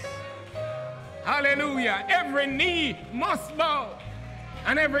Christ. Hallelujah. Every knee must bow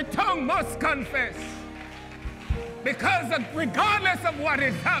and every tongue must confess. Because regardless of what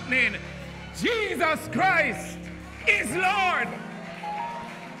is happening, Jesus Christ is Lord.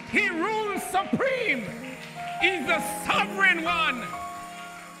 He rules supreme. He's the sovereign one.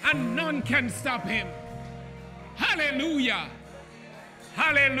 And none can stop him. Hallelujah.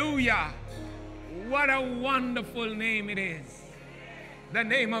 Hallelujah. What a wonderful name it is. The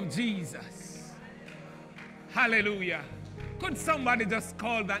name of Jesus. Hallelujah. Could somebody just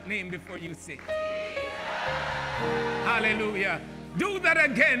call that name before you say? Hallelujah. Do that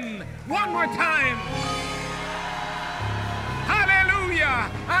again. One more time.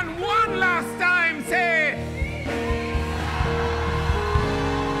 Hallelujah. And one last time say.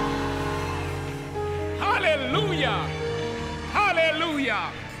 Hallelujah.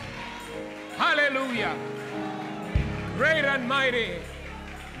 Hallelujah. Hallelujah. Great and mighty.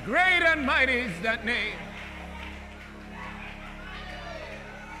 Great and mighty is that name.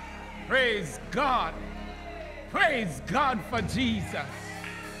 Praise God. Praise God for Jesus.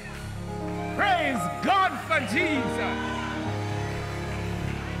 Praise God for Jesus.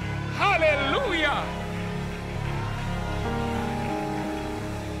 Hallelujah.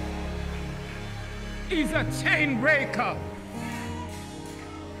 He's a chain breaker.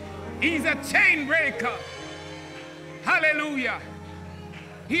 He's a chain breaker. Hallelujah.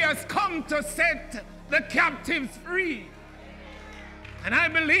 He has come to set the captives free. And I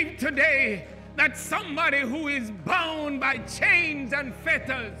believe today that somebody who is bound by chains and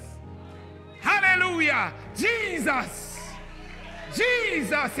fetters, hallelujah, Jesus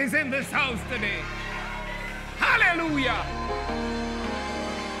is in this house today. Hallelujah.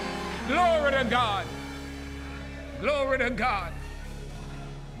 Glory to God. Glory to God.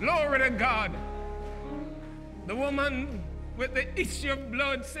 Glory to God. The woman with the issue of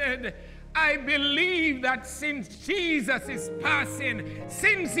blood said, I believe that since Jesus is passing,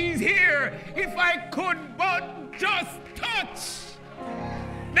 since he's here, if I could but just touch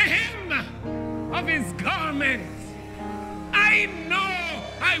the hem of his garment, I know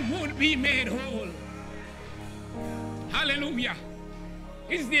I would be made whole. Hallelujah.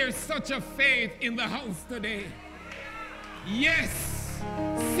 Is there such a faith in the house today? Yes.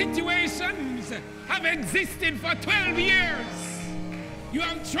 Situations have existed for 12 years. You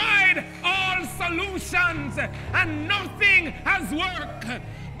have tried all solutions and nothing has worked.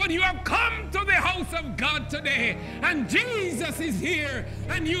 But you have come to the house of God today and Jesus is here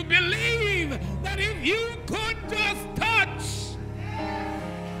and you believe that if you could just touch.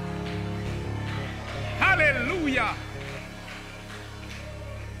 Hallelujah.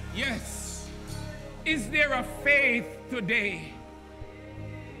 Yes. Is there a faith today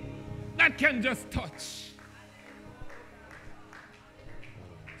that can just touch?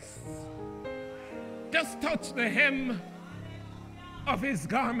 Just touch the hem of his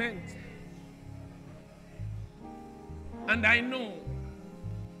garment. And I know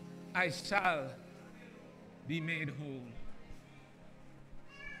I shall be made whole.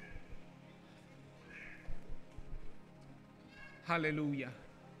 Hallelujah.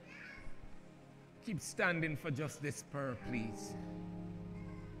 Keep standing for just this prayer, please.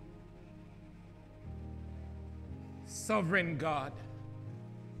 Sovereign God,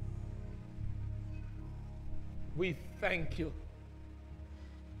 we thank you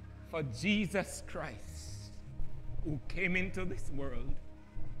for Jesus Christ who came into this world,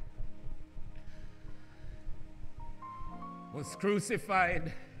 was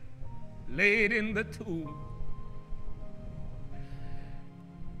crucified, laid in the tomb,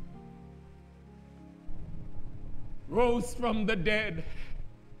 rose from the dead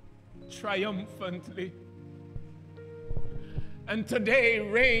triumphantly, and today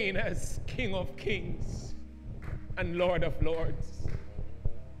reign as King of Kings and Lord of Lords.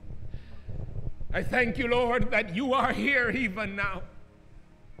 I thank you, Lord, that you are here even now.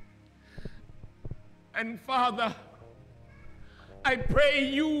 And Father, I pray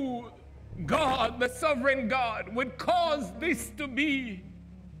you, God, the sovereign God, would cause this to be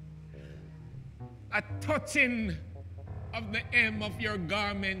a touching of the hem of your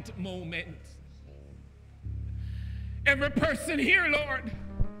garment moment. Every person here, Lord,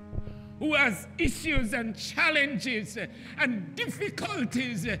 who has issues and challenges and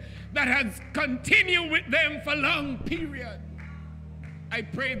difficulties that has continued with them for long period, I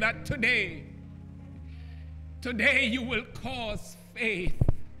pray that today you will cause faith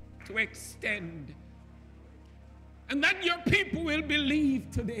to extend, and that your people will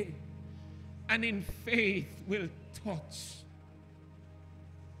believe today, and in faith will touch.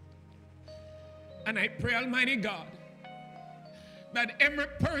 And I pray, Almighty God, that every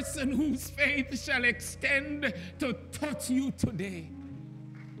person whose faith shall extend to touch you today,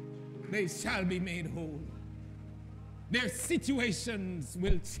 they shall be made whole. Their situations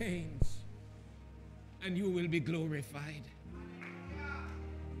will change, and you will be glorified.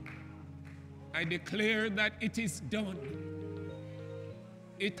 I declare that it is done.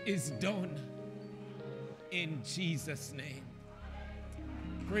 It is done in Jesus' name.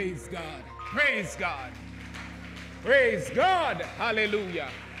 Praise God. Praise God. Praise God. Hallelujah.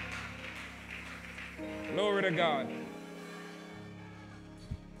 Glory to God.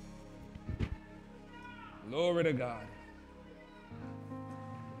 Glory to God.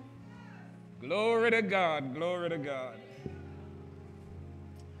 Glory to God. Glory to God.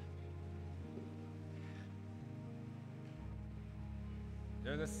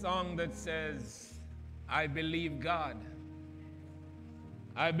 There's a song that says, I believe God.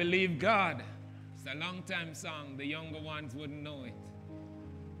 I believe God. It's a long time song. The younger ones wouldn't know it.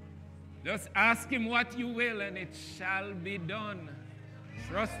 Just ask him what you will and it shall be done.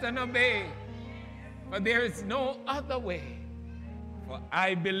 Trust and obey. For there is no other way. For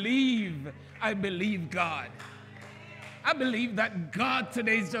I believe God. I believe that God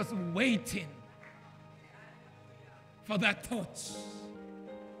today is just waiting for that touch.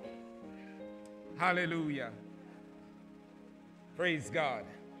 Hallelujah. Praise God.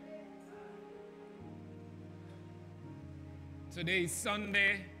 Today is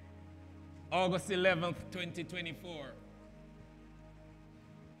Sunday, August 11th, 2024.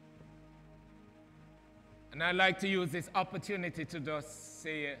 And I'd like to use this opportunity to just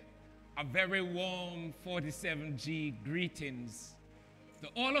say a very warm 47G greetings to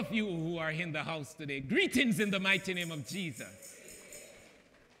all of you who are in the house today. Greetings in the mighty name of Jesus.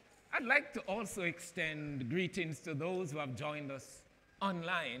 I'd like to also extend greetings to those who have joined us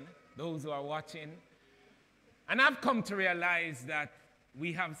online, those who are watching. And I've come to realize that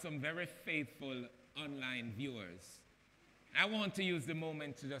we have some very faithful online viewers. I want to use the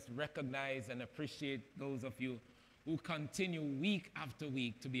moment to just recognize and appreciate those of you who continue week after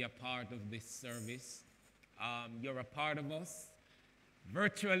week to be a part of this service. You're a part of us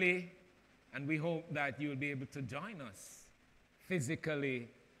virtually, and we hope that you'll be able to join us physically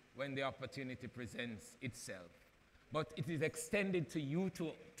when the opportunity presents itself. But it is extended to you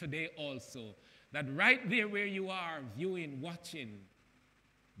today also, that right there where you are viewing, watching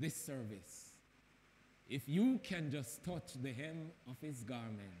this service, if you can just touch the hem of his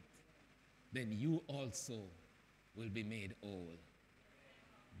garment, then you also will be made whole.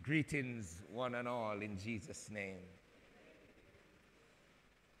 Greetings one and all in Jesus' name.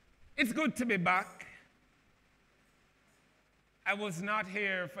 It's good to be back. I was not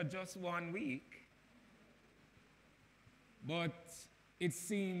here for just 1 week, but it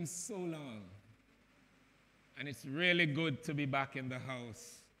seems so long. And it's really good to be back in the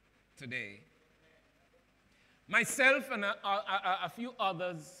house today. Myself and a few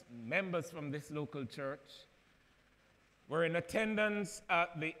others, members from this local church, were in attendance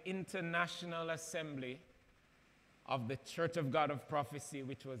at the International Assembly of the Church of God of Prophecy,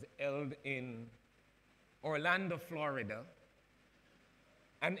 which was held in Orlando, Florida.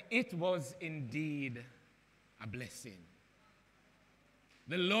 And it was indeed a blessing.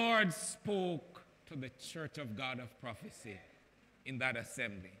 The Lord spoke to the Church of God of Prophecy in that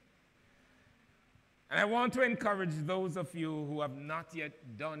assembly. And I want to encourage those of you who have not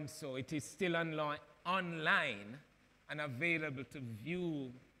yet done so. It is still online and available to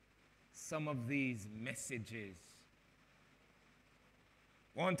view some of these messages.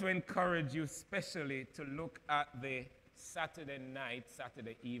 I want to encourage you especially to look at the Saturday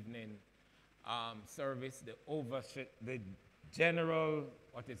evening service, the general,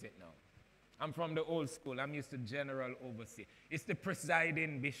 what is it now? I'm from the old school. I'm used to general overseer. It's the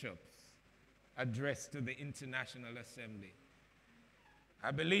presiding bishops. address to the International Assembly.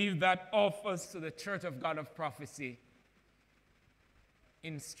 I believe that offers to the Church of God of Prophecy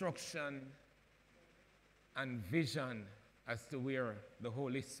instruction and vision as to where the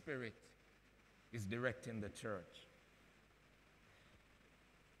Holy Spirit is directing the church.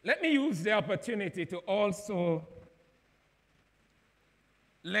 Let me use the opportunity to also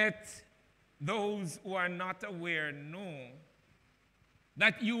let those who are not aware know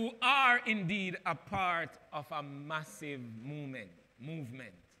that you are indeed a part of a massive movement.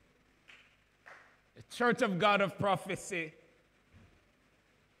 The Church of God of Prophecy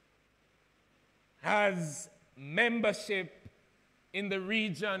has membership in the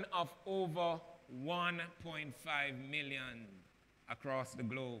region of over 1.5 million across the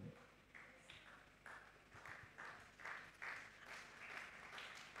globe.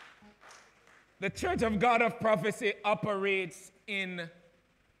 The Church of God of Prophecy operates in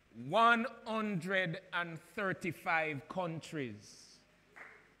 135 countries.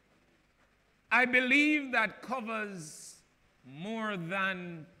 I believe that covers more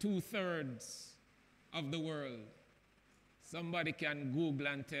than 2/3 of the world. Somebody can Google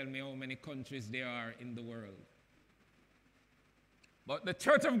and tell me how many countries there are in the world. But the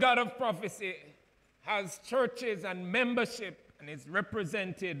Church of God of Prophecy has churches and membership and is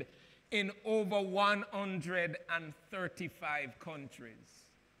represented in over 135 countries.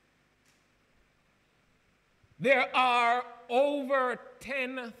 There are over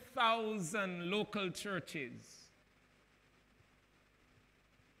 10,000 local churches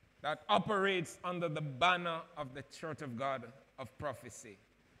that operates under the banner of the Church of God of Prophecy.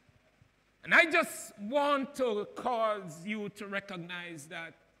 And I just want to cause you to recognize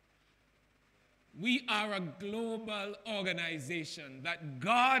that we are a global organization that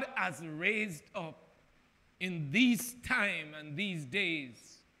God has raised up in these time and these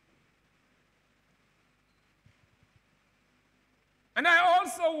days. And I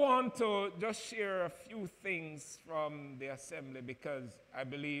also want to just share a few things from the assembly because I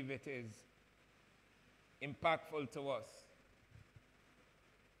believe it is impactful to us.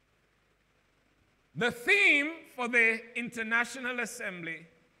 The theme for the International Assembly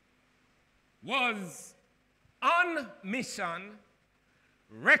was on mission,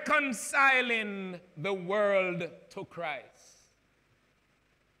 reconciling the world to Christ.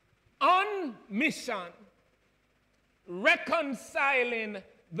 On mission, reconciling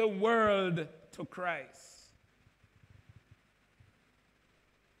the world to Christ.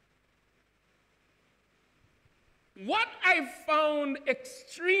 What I found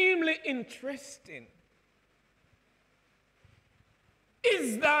extremely interesting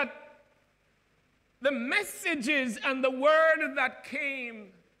is that the messages and the word that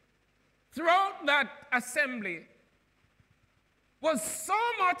came throughout that assembly was so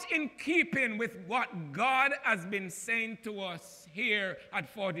much in keeping with what God has been saying to us here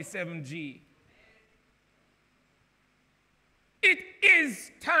at 47G. It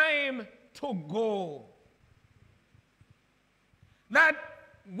is time to go. That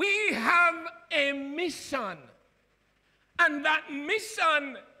we have a mission, and that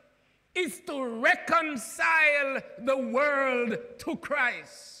mission is to reconcile the world to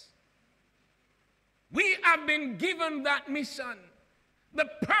Christ. We have been given that mission, the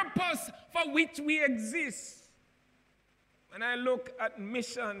purpose for which we exist. When I look at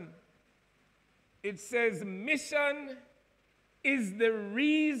mission, it says mission is the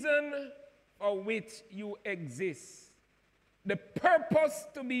reason for which you exist, the purpose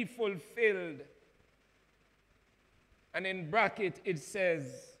to be fulfilled. And in bracket it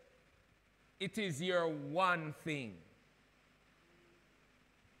says, it is your one thing.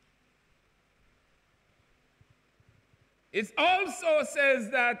 It also says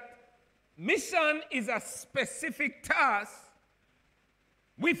that mission is a specific task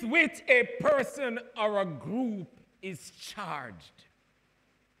with which a person or a group is charged.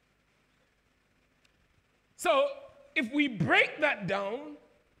 So, if we break that down,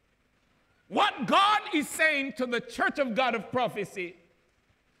 what God is saying to the Church of God of Prophecy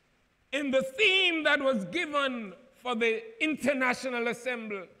in the theme that was given for the International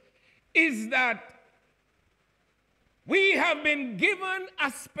Assembly is that we have been given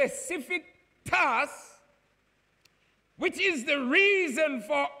a specific task, which is the reason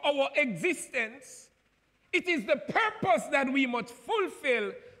for our existence. It is the purpose that we must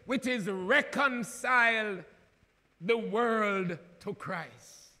fulfill, which is reconcile the world to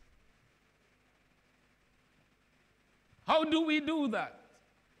Christ. How do we do that?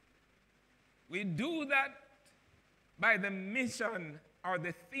 We do that by the mission or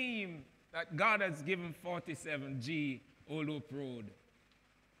the theme that God has given 47G Old Hope Road.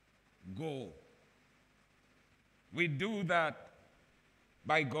 go. We do that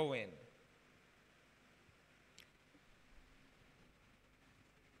by going.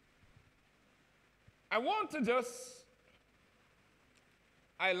 I want to just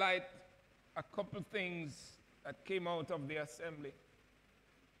highlight a couple things that came out of the assembly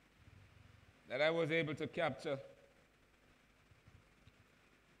that I was able to capture.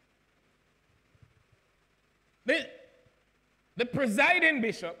 The presiding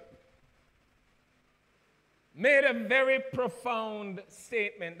bishop made a very profound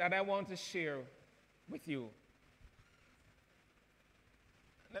statement that I want to share with you.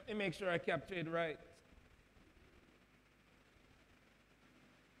 Let me make sure I capture it right.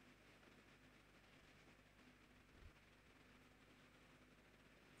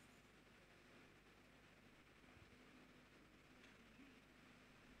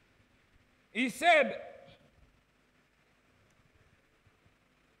 He said,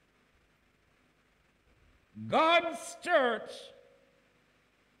 God's church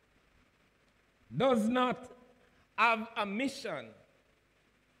does not have a mission.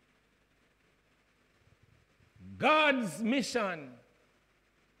 God's mission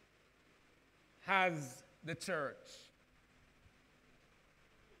has the church.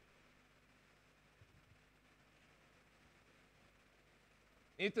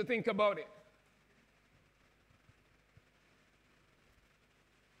 You need to think about it.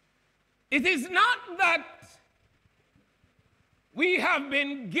 It is not that we have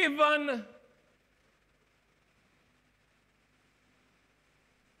been given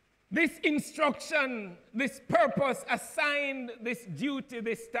this instruction, this purpose, assigned this duty,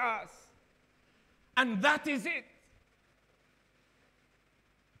 this task, and that is it.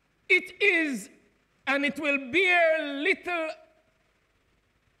 It is, and it will bear little,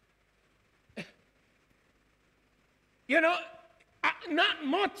 not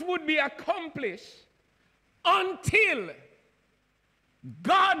much would be accomplished until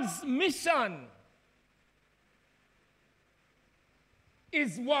God's mission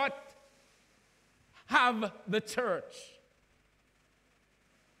is what have the church.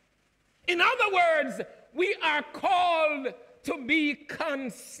 In other words, we are called to be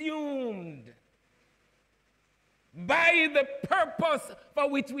consumed by the purpose for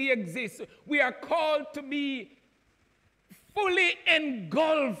which we exist. We are called to be fully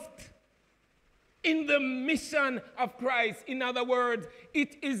engulfed in the mission of Christ. In other words,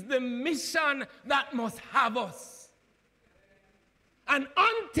 it is the mission that must have us. And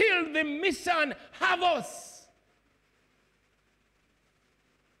until the mission have us,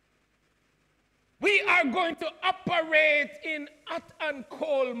 we are going to operate in hot and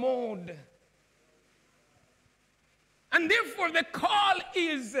cold mode. And therefore, the call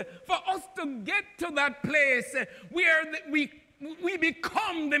is for us to get to that place where we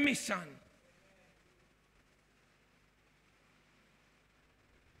become the mission.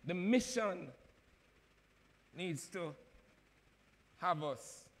 The mission needs to have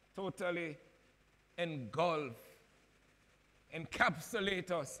us totally engulf,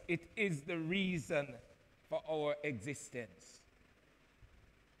 encapsulate us. It is the reason for our existence.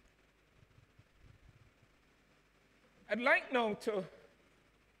 I'd like now to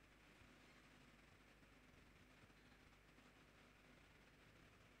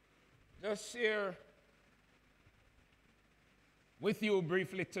just share with you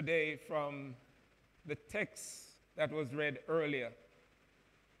briefly today from the text that was read earlier.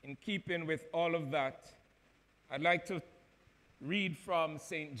 In keeping with all of that, I'd like to read from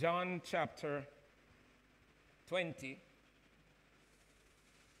St. John chapter 20.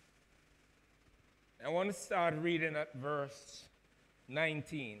 I want to start reading at verse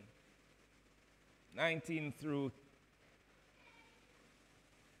 19 through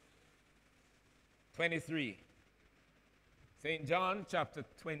 23. St. John chapter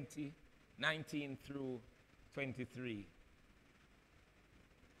 20, 19 through 23.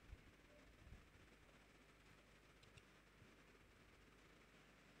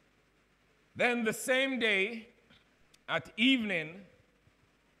 Then the same day at evening,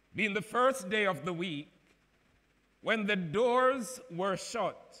 being the first day of the week, when the doors were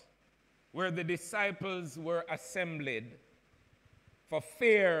shut, where the disciples were assembled for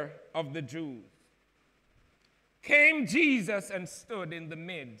fear of the Jews, came Jesus and stood in the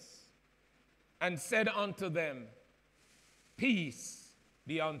midst and said unto them, Peace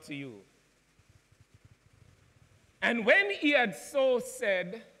be unto you. And when he had so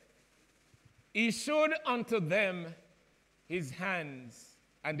said, he showed unto them his hands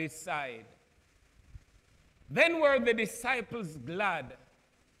and his side. Then were the disciples glad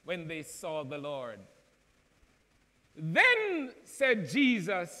when they saw the Lord. Then said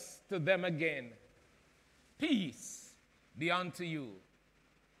Jesus to them again, peace be unto you.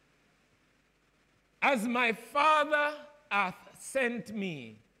 As my Father hath sent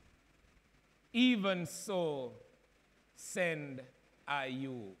me, even so send I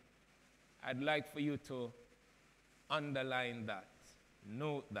you. I'd like for you to underline that,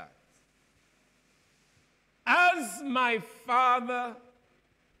 note that. As my Father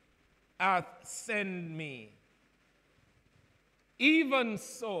hath sent me, even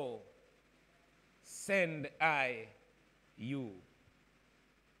so send I you.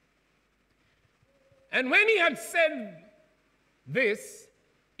 And when he had said this,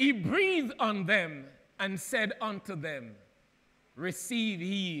 he breathed on them and said unto them, receive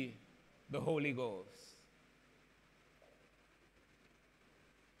ye the Holy Ghost.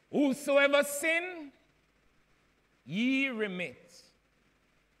 Whosoever sin, ye remit,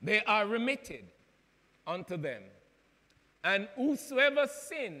 they are remitted unto them. And whosoever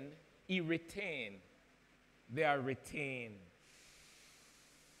sin, ye retain, they are retained.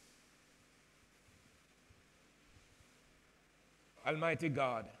 Almighty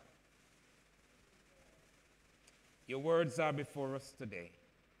God, your words are before us today.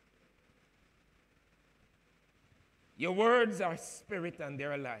 Your words are spirit and they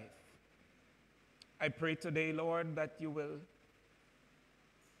are life. I pray today, Lord, that you will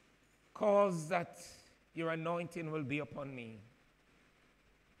cause that your anointing will be upon me,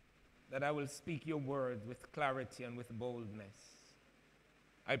 that I will speak your word with clarity and with boldness.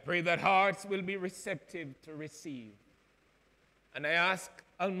 I pray that hearts will be receptive to receive. And I ask,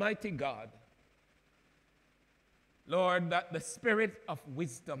 Almighty God, Lord, that the spirit of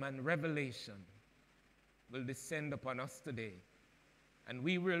wisdom and revelation will descend upon us today, and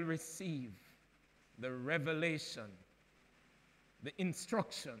we will receive the revelation, the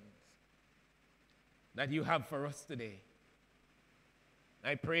instructions that you have for us today.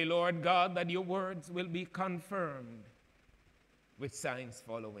 I pray, Lord God, that your words will be confirmed with signs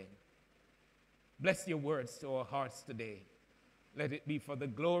following. Bless your words to our hearts today. Let it be for the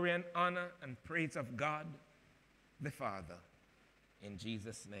glory and honor and praise of God the Father. In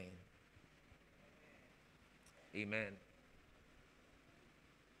Jesus' name. Amen.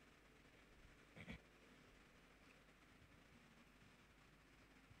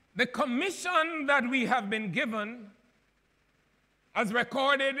 The commission that we have been given, as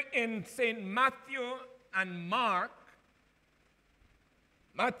recorded in St. Matthew and Mark,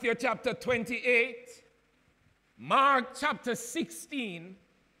 Matthew chapter 28, Mark chapter 16,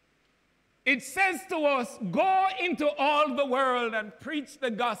 it says to us, go into all the world and preach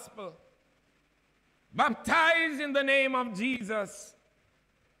the gospel, baptize in the name of Jesus,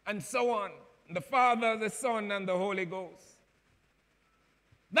 and so on, the Father, the Son, and the Holy Ghost.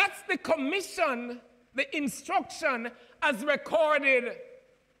 That's the commission, the instruction as recorded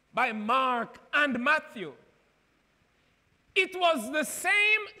by Mark and Matthew. It was the same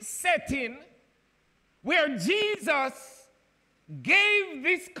setting where Jesus gave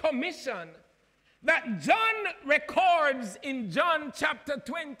this commission that John records in John chapter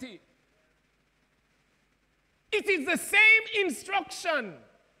 20. It is the same instruction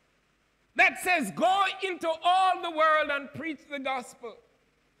that says, go into all the world and preach the gospel.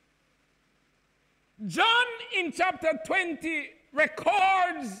 John in chapter 20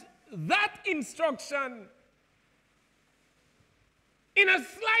 records that instruction in a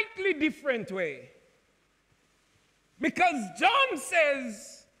slightly different way. Because John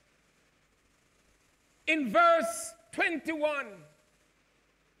says in verse 21,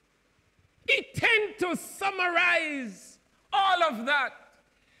 he tends to summarize all of that.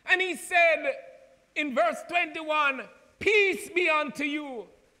 And he said in verse 21, peace be unto you.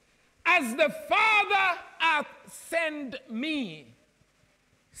 As the Father hath sent me,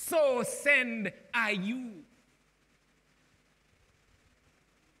 so send I you.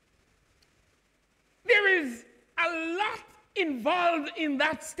 There is a lot involved in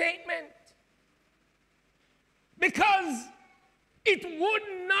that statement, because it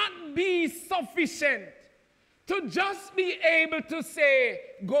would not be sufficient to just be able to say,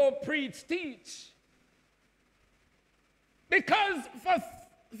 go preach, teach. Because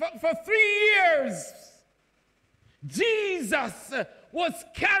for 3 years, Jesus was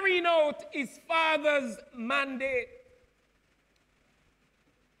carrying out his Father's mandate.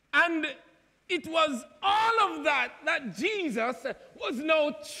 And it was all of that Jesus was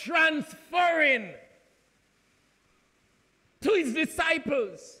now transferring to his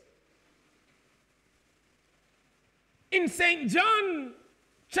disciples. In St. John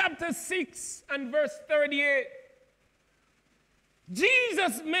chapter 6 and verse 38,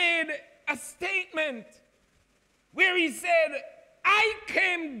 Jesus made a statement where he said, I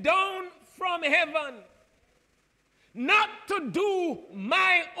came came down from heaven, not to do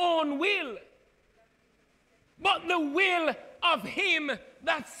my own will, but the will of him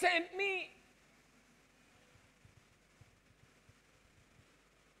that sent me.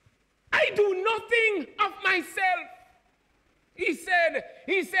 I do nothing of myself. He said,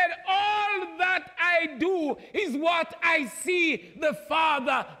 all that I do is what I see the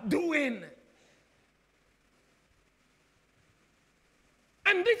Father doing.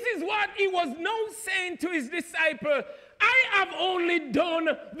 And this is what he was now saying to his disciple. I have only done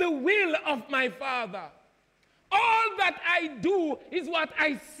the will of my Father. All that I do is what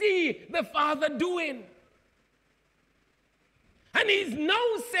I see the Father doing. And he's now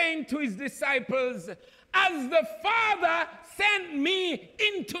saying to his disciples, as the Father sent me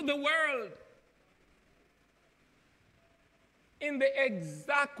into the world, in the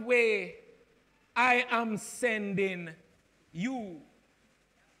exact way I am sending you.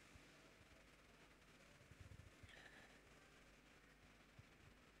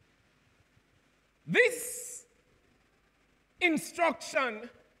 This instruction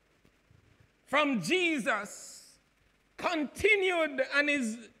from Jesus continued and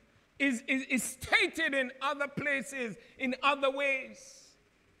is stated in other places, in other ways.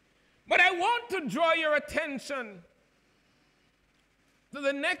 But I want to draw your attention to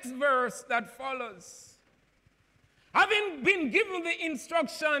the next verse that follows. Having been given the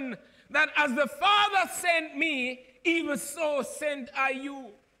instruction that as the Father sent me, even so sent I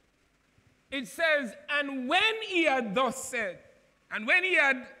you. It says, and when he had thus said, and when he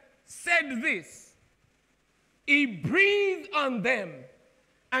had said this, he breathed on them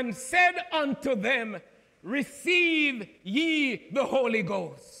and said unto them, receive ye the Holy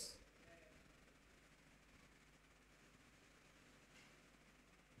Ghost.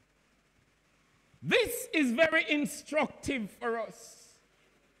 This is very instructive for us.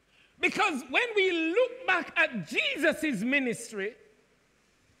 Because when we look back at Jesus' ministry,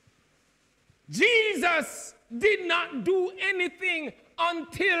 Jesus did not do anything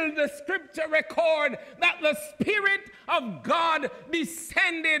until the scripture record that the Spirit of God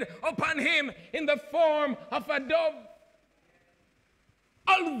descended upon him in the form of a dove.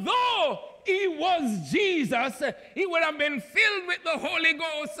 Although he was Jesus, he would have been filled with the Holy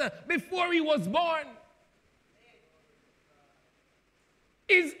Ghost before he was born.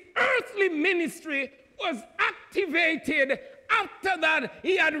 His earthly ministry was activated after that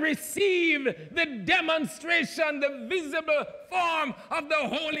he had received the demonstration, the visible form of the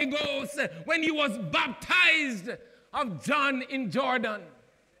Holy Ghost when he was baptized of John in Jordan.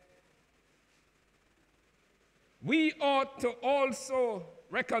 We ought to also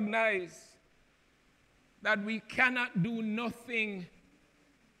recognize that we cannot do nothing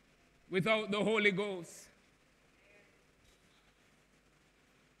without the Holy Ghost.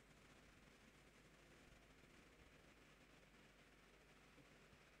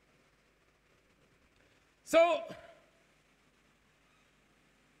 So, a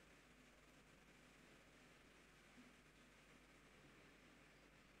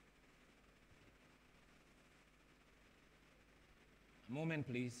moment,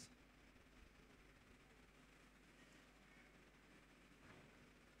 please.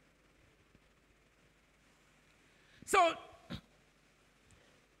 So,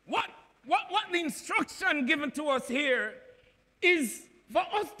 what the instruction given to us here is for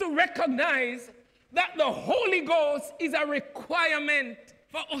us to recognize that the Holy Ghost is a requirement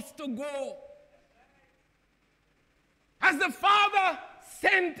for us to go. As the Father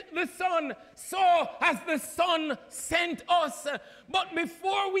sent the Son, so has the Son sent us. But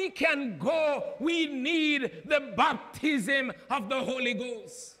before we can go, we need the baptism of the Holy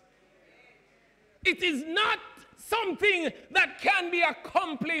Ghost. It is not something that can be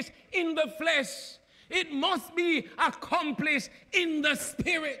accomplished in the flesh. It must be accomplished in the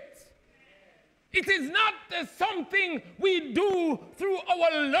Spirit. It is not something we do through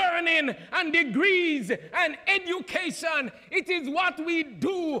our learning and degrees and education. It is what we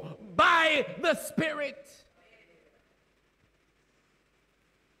do by the Spirit.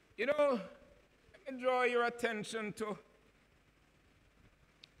 You know, let me draw your attention to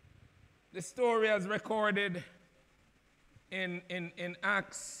the story as recorded in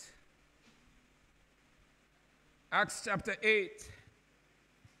Acts chapter 8.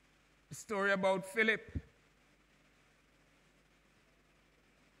 The story about Philip.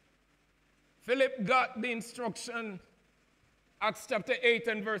 Philip got the instruction, Acts chapter 8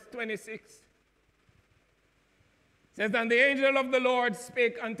 and verse 26. It says, and the angel of the Lord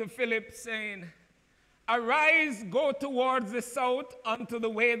spake unto Philip, saying, arise, go towards the south unto the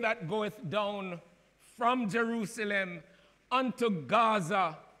way that goeth down from Jerusalem unto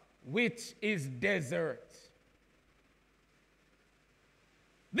Gaza, which is desert.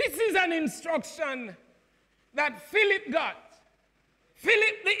 This is an instruction that Philip got.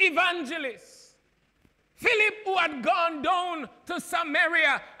 Philip the evangelist. Philip who had gone down to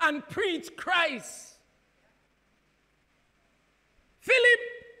Samaria and preached Christ. Philip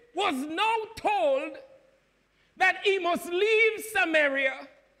was now told that he must leave Samaria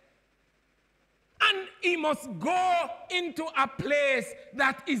and he must go into a place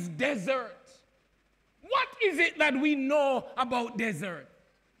that is desert. What is it that we know about desert?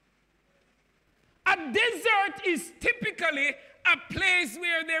 A desert is typically a place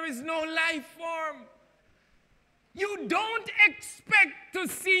where there is no life form. You don't expect to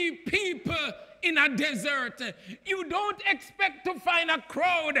see people in a desert. You don't expect to find a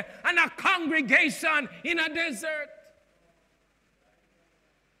crowd and a congregation in a desert.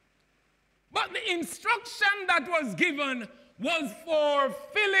 But the instruction that was given was for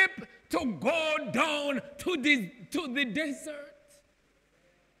Philip to go down to the desert.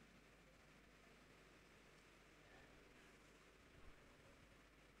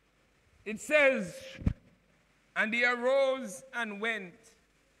 It says, and he arose and went.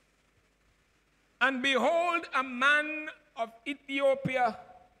 And behold, a man of Ethiopia,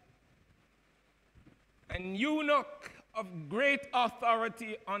 an eunuch of great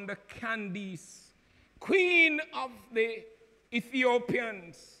authority under Candace, queen of the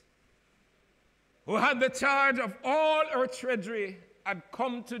Ethiopians, who had the charge of all her treasury, had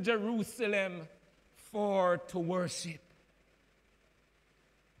come to Jerusalem to worship.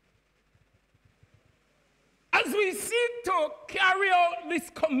 As we seek to carry out this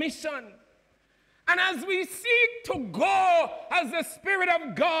commission, and as we seek to go as the Spirit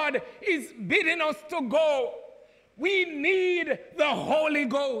of God is bidding us to go, we need the Holy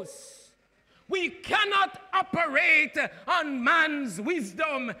Ghost. We cannot operate on man's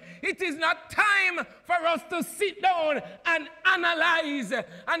wisdom. It is not time for us to sit down and analyze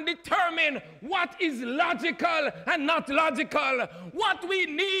and determine what is logical and not logical. What we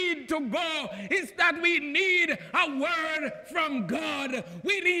need to go is that we need a word from God.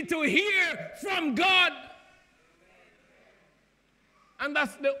 We need to hear from God. And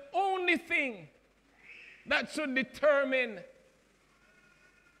that's the only thing that should determine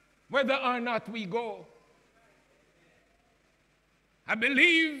whether or not we go. I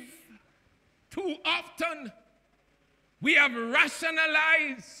believe too often we have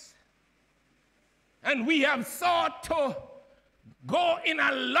rationalized and we have sought to go in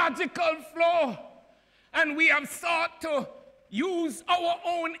a logical flow, and we have sought to use our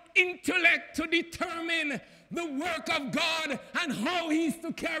own intellect to determine the work of God and how He's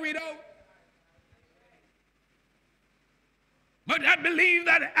to carry it out. But I believe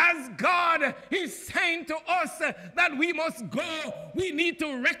that as God is saying to us that we must go, we need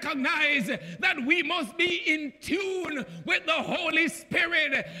to recognize that we must be in tune with the Holy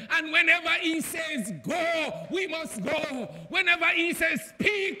Spirit. And whenever He says go, we must go. Whenever He says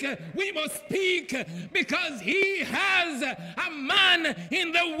speak, we must speak, because He has a man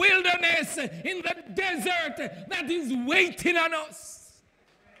in the wilderness, in the desert, that is waiting on us.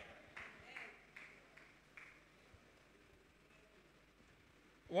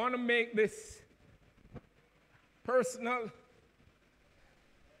 I want to make this personal.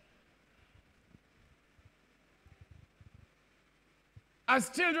 As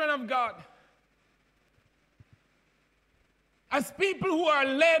children of God, as people who are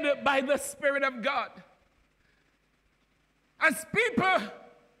led by the Spirit of God, as people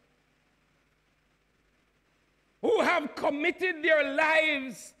who have committed their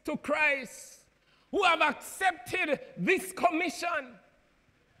lives to Christ, who have accepted this commission,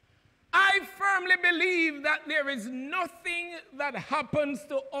 I firmly believe that there is nothing that happens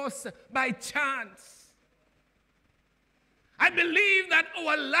to us by chance. I believe that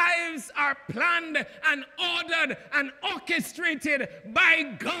our lives are planned and ordered and orchestrated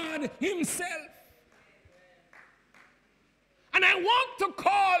by God Himself. And I want to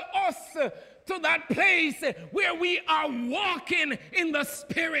call us to that place where we are walking in the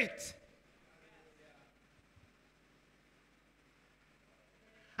Spirit.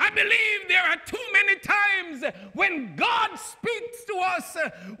 I believe there are too many times when God speaks to us,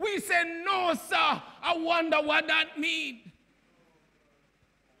 we say, no, sir, I wonder what that means.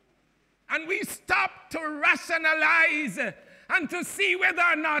 And we stop to rationalize and to see whether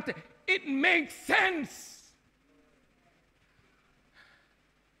or not it makes sense.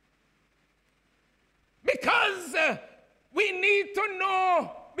 Because we need to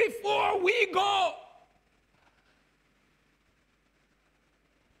know before we go.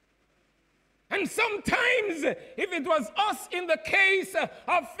 And sometimes Friends, if it was us in the case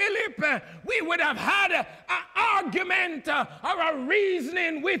of Philip, we would have had an argument or a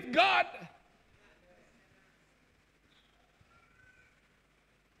reasoning with God.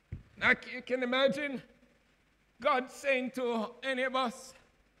 Now, you can imagine God saying to any of us,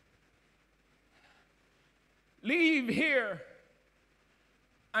 leave here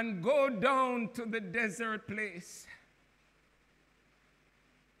and go down to the desert place.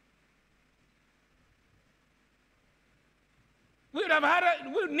 We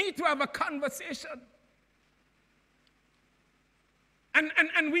would need to have a conversation.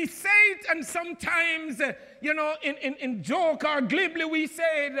 And we say it, and sometimes, in joke or glibly, we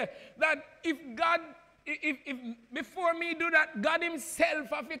say that if before me do that, God himself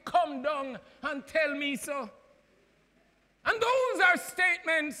have to come down and tell me so. And those are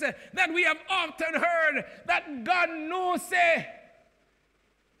statements that we have often heard, that God knows say,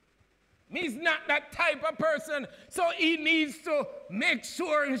 he's not that type of person, so he needs to make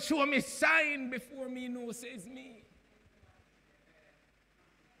sure and show me sign before me know says me.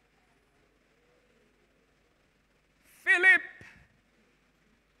 Philip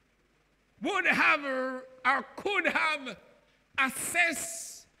would have or could have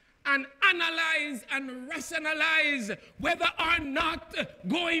assessed and analyzed and rationalized whether or not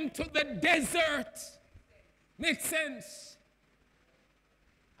going to the desert makes sense.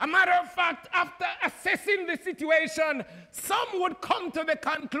 A matter of fact, after assessing the situation, some would come to the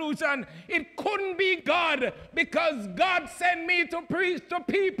conclusion it couldn't be God, because God sent me to preach to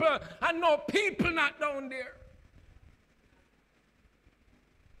people and no people not down there.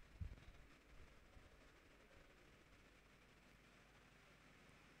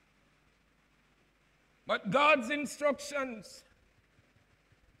 But God's instructions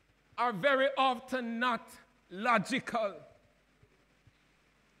are very often not logical.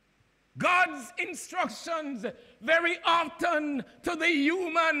 God's instructions very often to the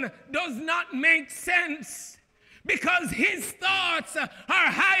human does not make sense, because his thoughts are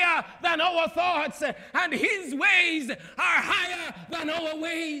higher than our thoughts, and his ways are higher than our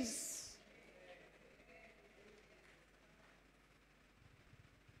ways.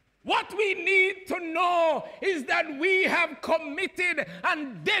 What we need to know is that we have committed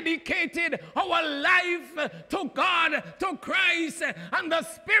and dedicated our life to God, to Christ, and the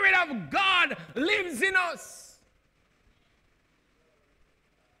Spirit of God lives in us.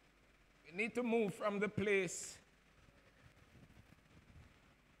 We need to move from the place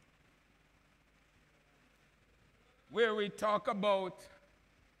where we talk about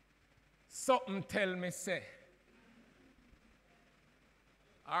something tell me say,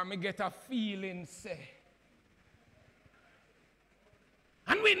 or me get a feeling say.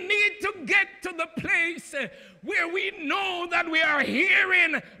 And we need to get to the place where we know that we are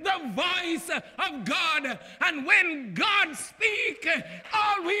hearing the voice of God. And when God speaks,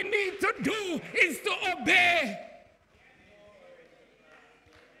 all we need to do is to obey.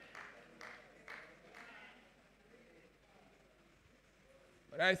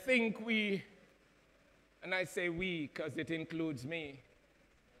 But I think we, and I say we because it includes me,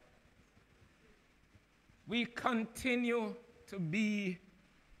 we continue to be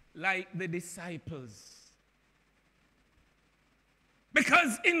like the disciples.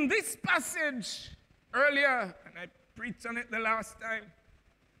 Because in this passage earlier, and I preached on it the last time,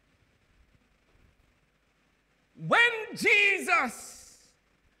 when Jesus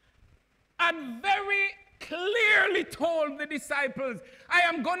had very clearly told the disciples, I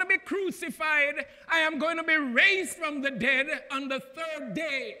am going to be crucified, I am going to be raised from the dead on the third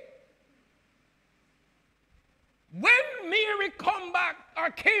day. When Mary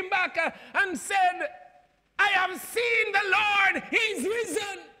came back and said, I have seen the Lord, he's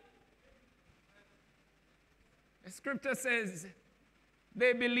risen. The scripture says,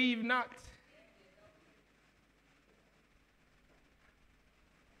 they believe not.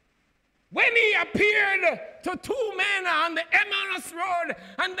 When he appeared to two men on the Emmaus road,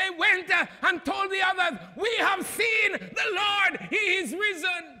 and they went and told the others, we have seen the Lord, he is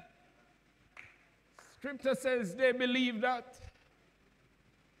risen. Scripture says they believe that.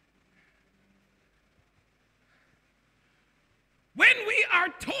 When we are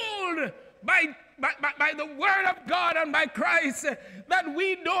told by the word of God and by Christ that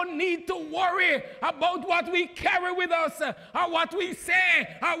we don't need to worry about what we carry with us or what we say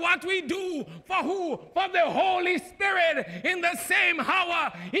or what we do, for who? For the Holy Spirit in the same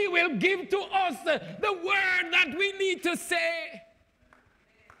hour, he will give to us the word that we need to say.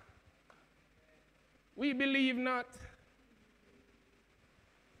 We believe not,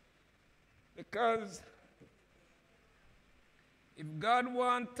 because if God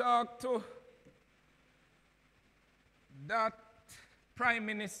wants to talk to that prime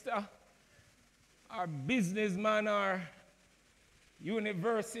minister or businessman or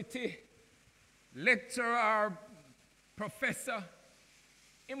university lecturer or professor,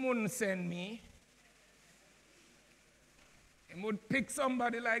 he wouldn't send me. He would pick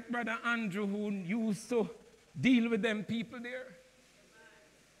somebody like Brother Andrew who used to deal with them people there.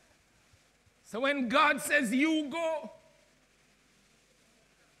 So when God says you go,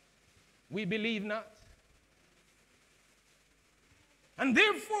 we believe not. And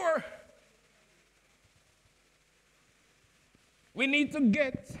therefore, we need to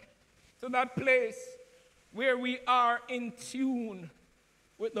get to that place where we are in tune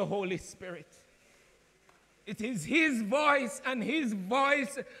with the Holy Spirit. It is His voice and His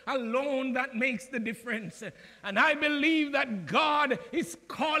voice alone that makes the difference. And I believe that God is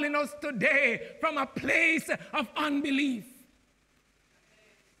calling us today from a place of unbelief.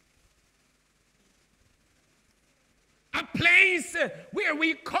 A place where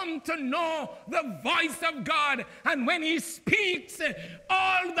we come to know the voice of God. And when He speaks,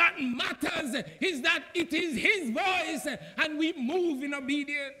 all that matters is that it is His voice and we move in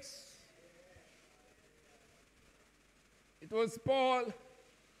obedience. It was Paul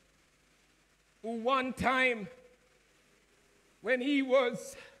who one time, when he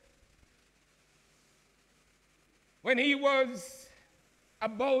was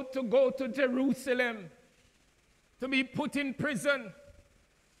about to go to Jerusalem to be put in prison,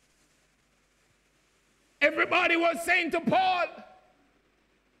 everybody was saying to Paul,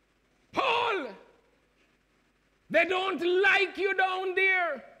 Paul, they don't like you down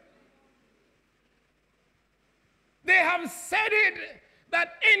there. They have said it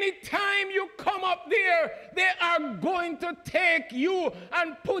that anytime you come up there, they are going to take you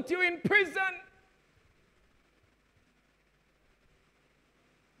and put you in prison.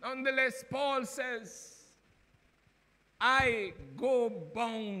 Nonetheless, Paul says, I go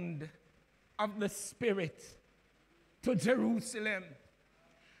bound of the Spirit to Jerusalem,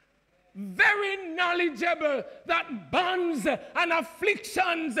 very knowledgeable that bonds and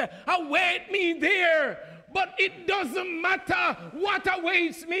afflictions await me there. But it doesn't matter what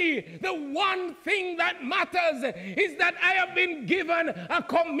awaits me. The one thing that matters is that I have been given a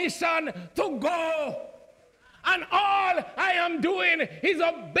commission to go. And all I am doing is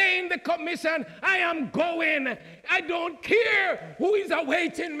obeying the commission. I am going. I don't care who is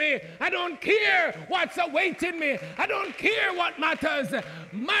awaiting me. I don't care what's awaiting me. I don't care what matters.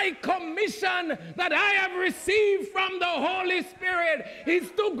 My commission that I have received from the Holy Spirit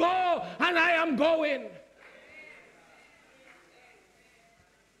is to go, and I am going.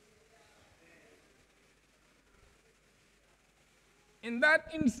 In that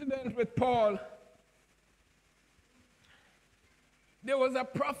incident with Paul, there was a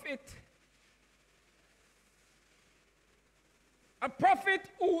prophet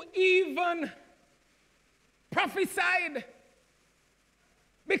who even prophesied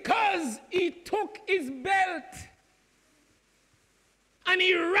because he took his belt and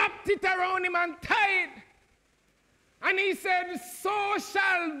he wrapped it around him and tied. And he said, so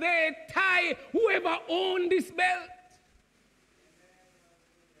shall they tie whoever owned this belt.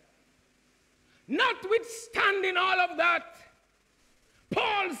 Notwithstanding all of that,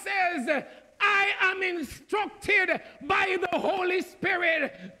 Paul says, I am instructed by the Holy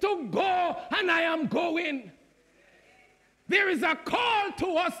Spirit to go, and I am going. There is a call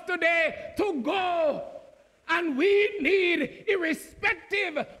to us today to go, and we need,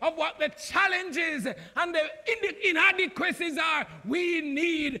 irrespective of what the challenges and the inadequacies are, we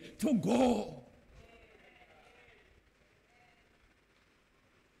need to go.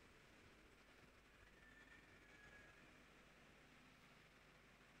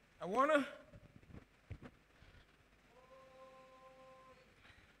 I want to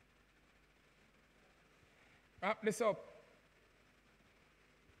wrap this up.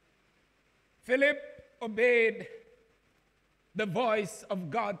 Philip obeyed the voice of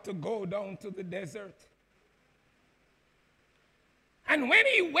God to go down to the desert. And when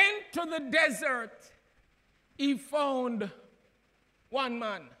he went to the desert, he found one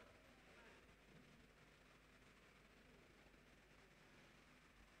man.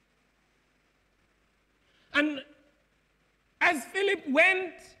 And as Philip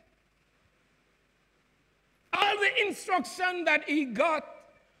went, all the instruction that he got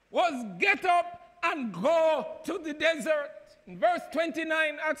was get up and go to the desert. In verse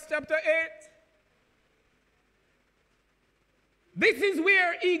 29, Acts chapter 8. This is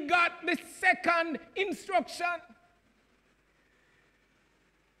where he got the second instruction.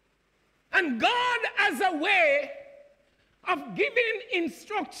 And God has a way of giving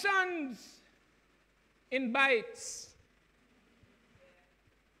instructions in bites.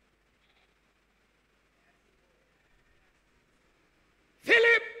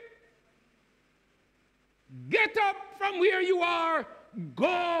 Get up from where you are,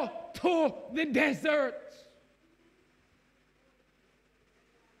 go to the desert.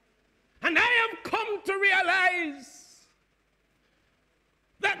 And I have come to realize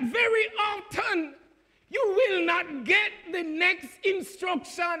that very often you will not get the next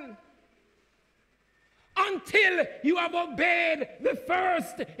instruction until you have obeyed the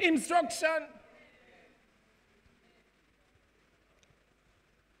first instruction.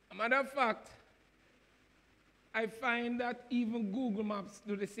 A matter of fact, I find that even Google Maps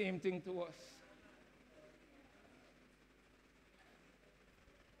do the same thing to us.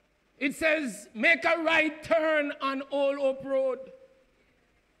 It says, make a right turn on Old Hope Road.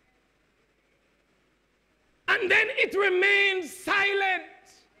 And then it remains silent.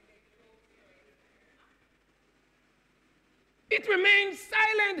 It remains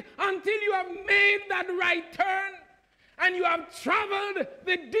silent until you have made that right turn and you have traveled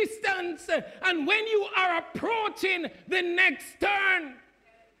the distance. And when you are approaching the next turn,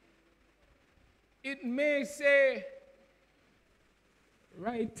 it may say,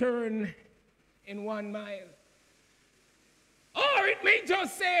 right turn in 1 mile. Or it may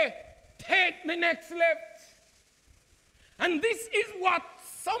just say, take the next left. And this is what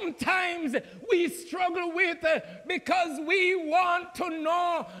sometimes we struggle with because we want to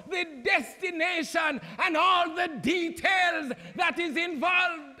know the destination and all the details that is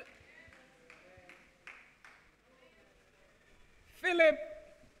involved. Philip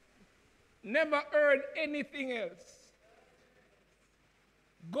never heard anything else.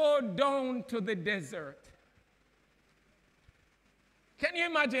 Go down to the desert. Can you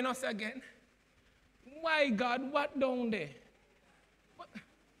imagine us again? Why, God, what down there? What?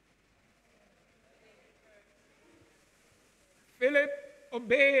 Philip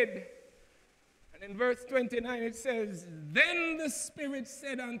obeyed. And in verse 29 it says, then the Spirit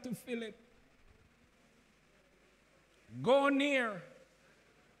said unto Philip, go near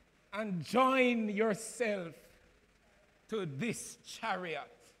and join yourself to this chariot.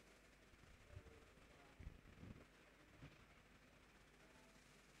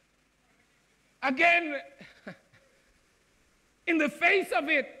 Again, in the face of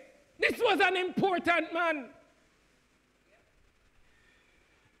it, this was an important man.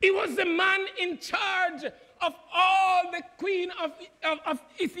 He was the man in charge of all the queen of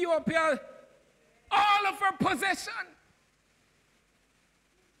Ethiopia, all of her possession.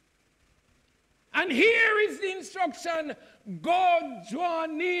 And here is the instruction, go draw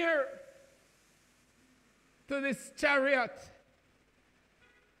near to this chariot.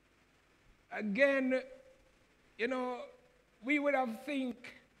 Again, you know, we would have think,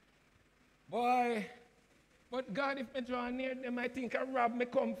 boy, but God, if I draw near them, I think I rob me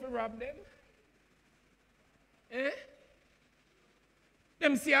come to rob them. Eh?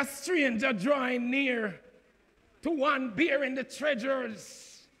 Them see a stranger drawing near to one bearing the treasures.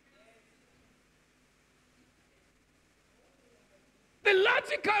 The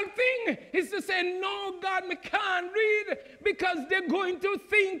logical thing is to say, no, God, me can't read because they're going to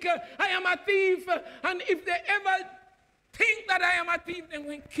think I am a thief. And if they ever think that I am a thief, they're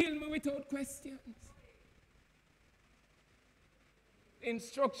going to kill me without questions. The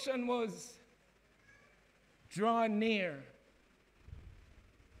instruction was, draw near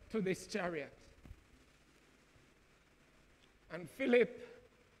to this chariot. And Philip,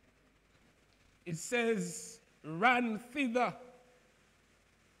 it says, ran thither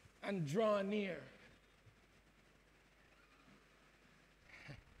and draw near.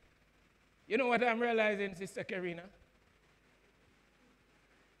 You know what I'm realizing, Sister Karina?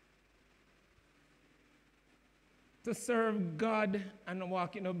 To serve God and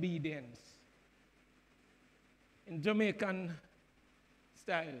walk in obedience. In Jamaican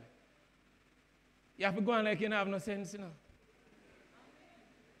style. You have to go on like you don't have no sense, you know.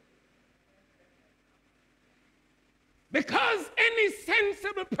 Because any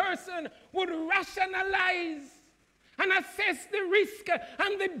sensible person would rationalize and assess the risk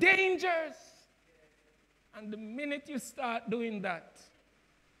and the dangers. And the minute you start doing that,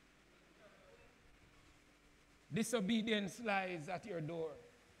 disobedience lies at your door.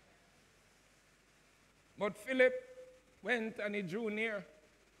 But Philip went and he drew near.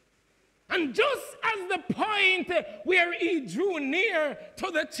 And just at the point where he drew near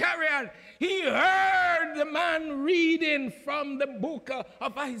to the chariot, he heard the man reading from the book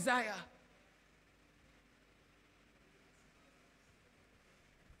of Isaiah.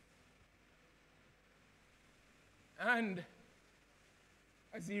 And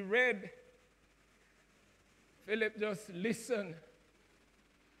as he read, Philip just listened.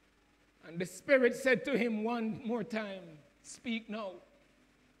 And the Spirit said to him one more time, speak now.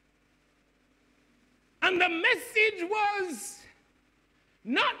 And the message was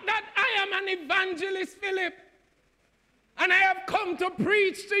not that I am an evangelist, Philip, and I have come to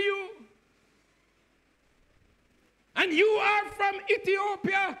preach to you. And you are from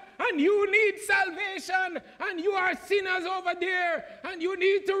Ethiopia, and you need salvation, and you are sinners over there, and you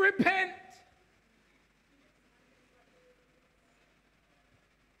need to repent.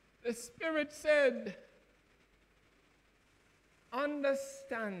 The Spirit said,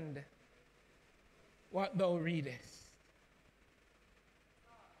 understand what thou readest.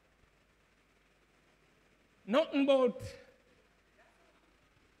 Nothing about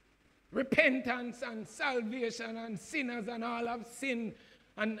repentance and salvation and sinners and all have sinned,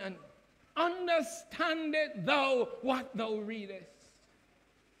 and understand it thou what thou readest.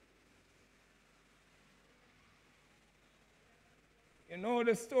 You know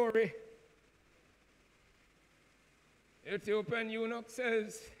the story. Ethiopian eunuch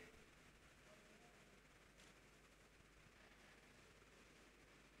says,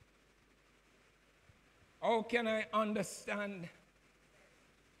 how can I understand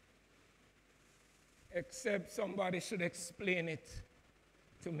except somebody should explain it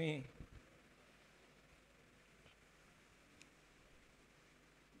to me?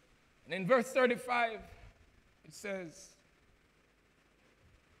 And in verse 35, it says,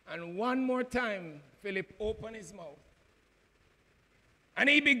 and one more time, Philip opened his mouth. And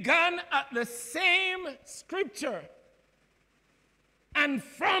he began at the same scripture. And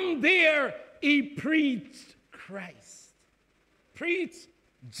from there, he preached Christ. Preached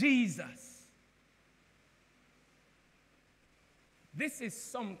Jesus. This is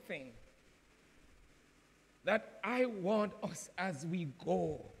something that I want us as we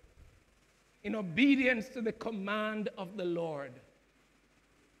go in obedience to the command of the Lord.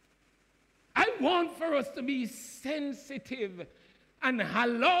 I want for us to be sensitive and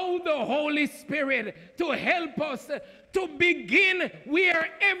allow the Holy Spirit to help us to begin where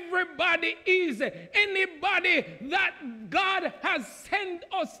everybody is, anybody that God has sent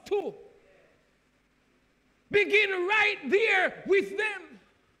us to. Begin right there with them,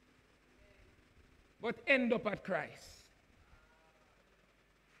 but end up at Christ.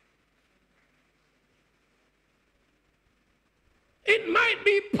 It might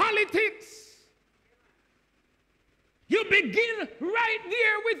be politics. You begin right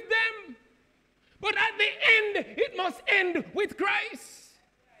there with them. But at the end, it must end with Christ.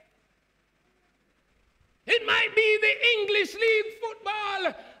 It might be the English League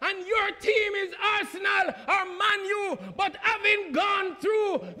football and your team is Arsenal or Man U, but having gone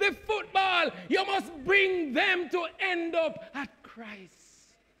through the football, you must bring them to end up at Christ.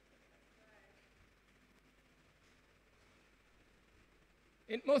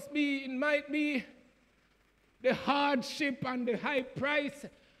 It might be the hardship and the high price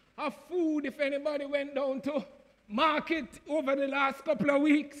of food if anybody went down to market over the last couple of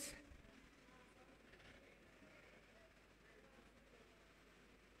weeks.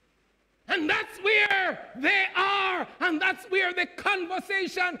 And that's where they are, and that's where the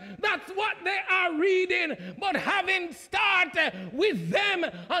conversation, that's what they are reading. But having started with them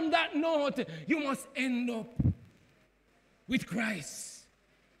on that note, you must end up with Christ.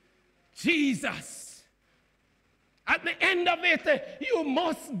 Jesus. At the end of it, you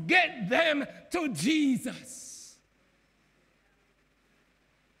must get them to Jesus.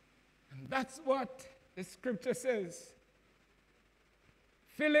 And that's what the scripture says.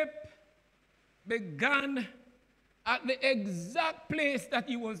 Philip began at the exact place that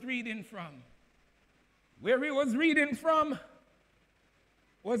he was reading from. Where he was reading from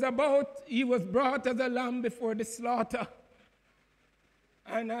was about, he was brought as a lamb before the slaughter.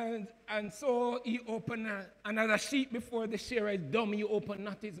 And so he opened, and as a sheep before the shearer is dumb, he opened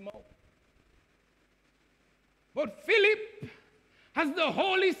not his mouth. But Philip, as the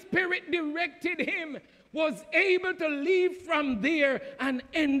Holy Spirit directed him, was able to leave from there and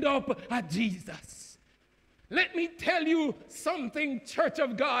end up at Jesus. Let me tell you something, Church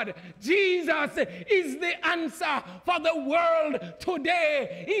of God. Jesus is the answer for the world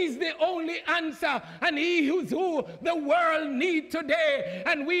today. He's the only answer, and he is who the world needs today.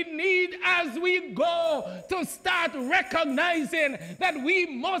 And we need, as we go, to start recognizing that we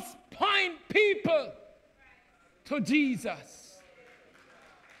must point people to Jesus.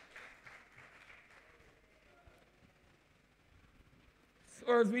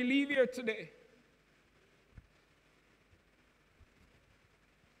 So as we leave here today,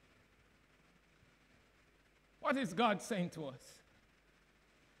 what is God saying to us?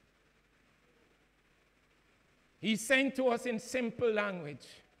 He's saying to us in simple language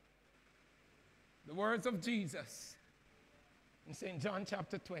the words of Jesus in St. John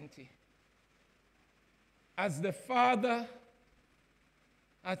chapter 20. As the Father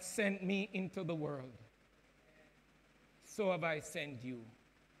hath sent me into the world, so have I sent you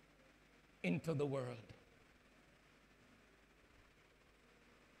into the world.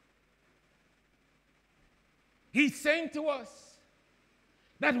 He's saying to us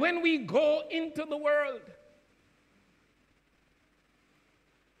that when we go into the world,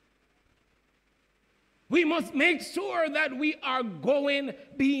 we must make sure that we are going,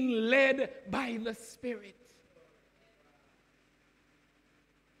 being led by the Spirit.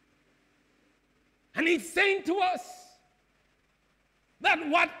 And he's saying to us that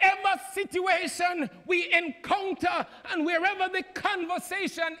whatever situation we encounter and wherever the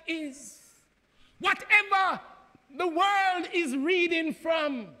conversation is, whatever the world is reading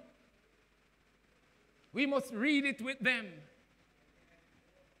from, we must read it with them.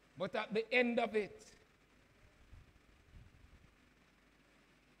 But at the end of it,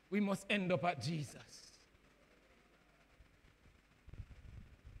 we must end up at Jesus.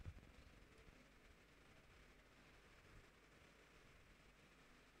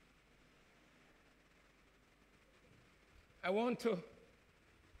 I want to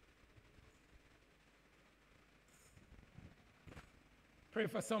pray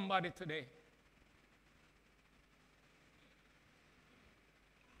for somebody today.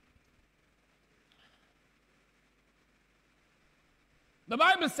 The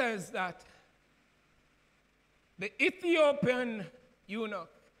Bible says that the Ethiopian eunuch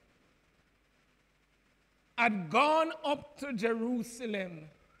had gone up to Jerusalem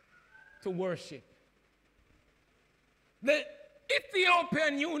to worship. The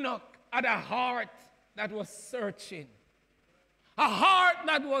Ethiopian eunuch had a heart that was searching, a heart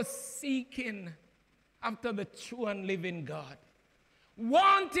that was seeking after the true and living God,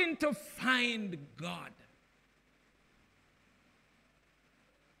 wanting to find God.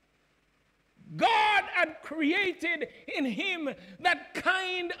 God had created in him that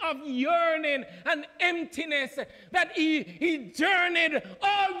kind of yearning and emptiness that he journeyed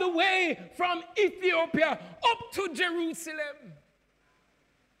all the way from Ethiopia up to Jerusalem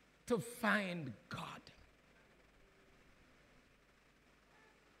to find God.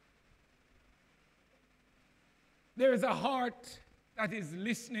 There is a heart that is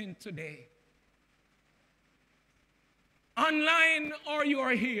listening today, online or you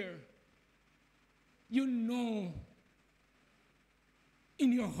are here. You know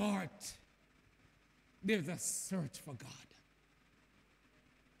in your heart there's a search for God.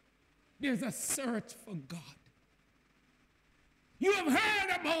 There's a search for God. You have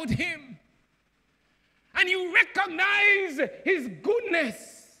heard about him and you recognize his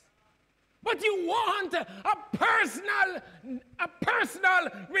goodness, but you want a personal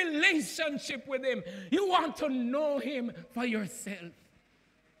relationship with him. You want to know him for yourself.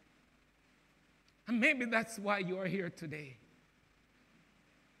 And maybe that's why you are here today.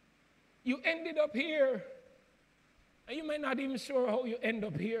 You ended up here, and you may not even sure how you end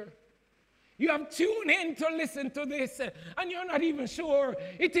up here. You have tuned in to listen to this, and you're not even sure.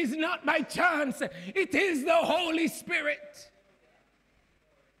 It is not by chance. It is the Holy Spirit.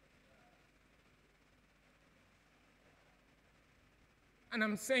 And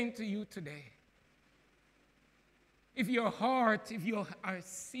I'm saying to you today, if your heart, if you are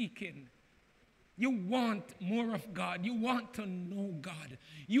seeking, you want more of God. You want to know God.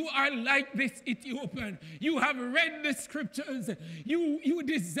 You are like this Ethiopian. You have read the scriptures. You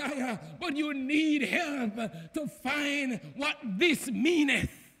desire, but you need help to find what this meaneth.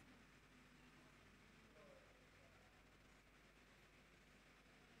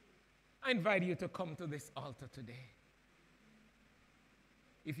 I invite you to come to this altar today.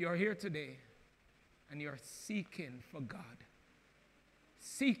 If you're here today and you're seeking for God,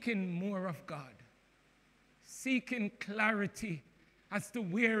 seeking more of God, seeking clarity as to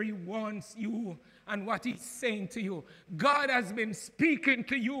where he wants you and what he's saying to you. God has been speaking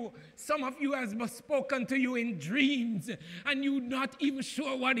to you. Some of you has spoken to you in dreams and you're not even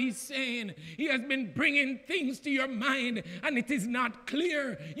sure what he's saying. He has been bringing things to your mind and it is not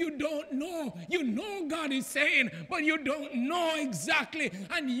clear. You don't know. You know God is saying, but you don't know exactly.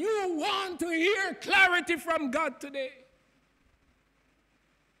 And you want to hear clarity from God today.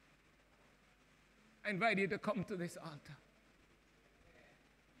 I invite you to come to this altar.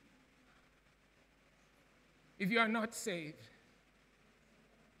 If you are not saved,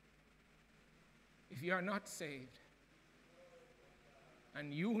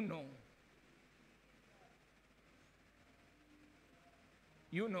 and you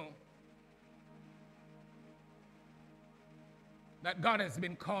know that God has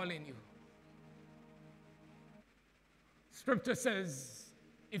been calling you. Scripture says,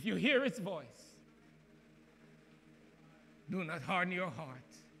 if you hear his voice, Do not harden your heart.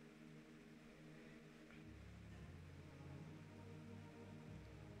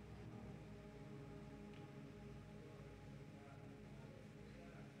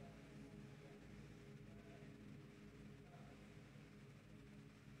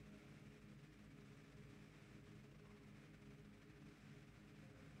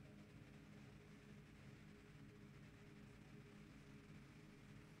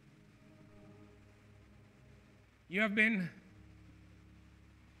 You have been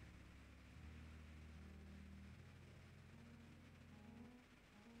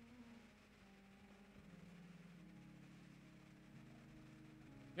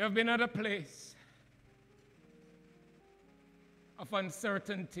at a place of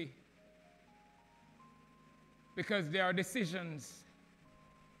uncertainty because there are decisions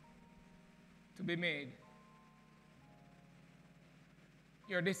to be made.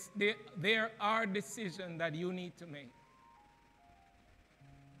 There are decisions that you need to make.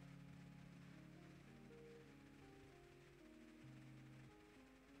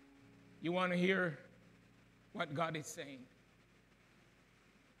 You want to hear what God is saying.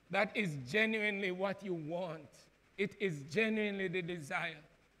 That is genuinely what you want. It is genuinely the desire.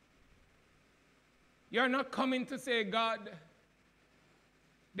 You're not coming to say, God,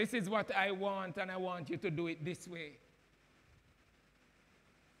 this is what I want, and I want you to do it this way.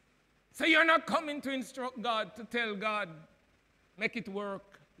 So you're not coming to instruct God, to tell God, make it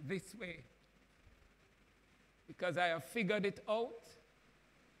work this way. Because I have figured it out,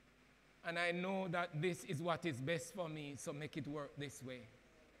 and I know that this is what is best for me, so make it work this way.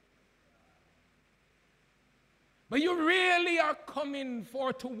 But you really are coming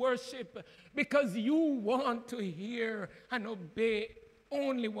for to worship because you want to hear and obey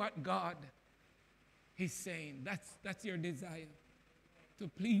only what God is saying. That's your desire. To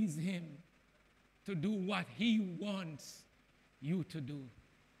please Him, to do what He wants you to do.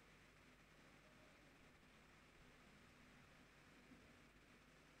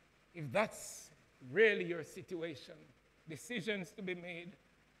 If that's really your situation, decisions to be made,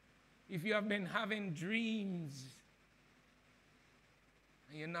 if you have been having dreams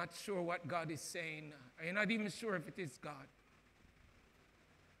and you're not sure what God is saying, or you're not even sure if it is God,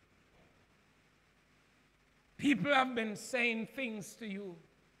 people have been saying things to you.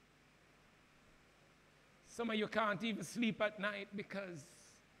 Some of you can't even sleep at night because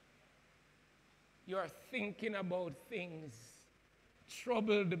you are thinking about things,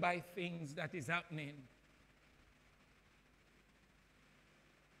 troubled by things that is happening.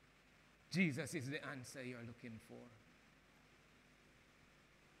 Jesus is the answer you're looking for.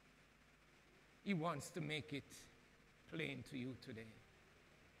 He wants to make it plain to you today.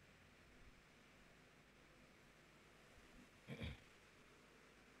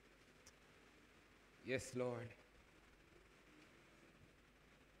 Yes, Lord.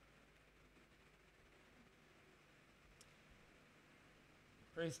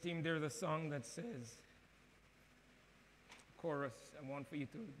 Praise team, there's a song that says, chorus, I want for you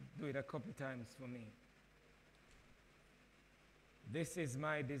to do it a couple times for me. This is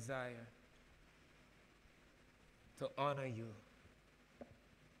my desire, to honor you.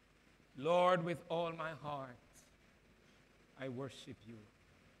 Lord, with all my heart, I worship you.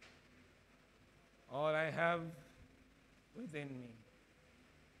 All I have within me,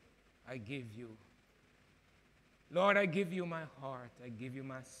 I give you. Lord, I give you my heart. I give you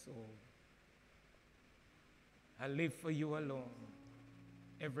my soul. I live for you alone.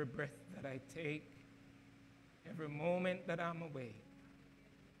 Every breath that I take, every moment that I'm awake,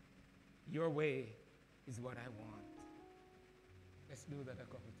 your way is what I want. Let's do that a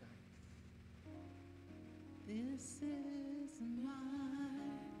couple times. This is my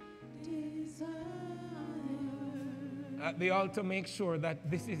desire. At the altar, make sure that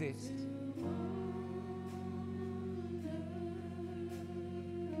this is it.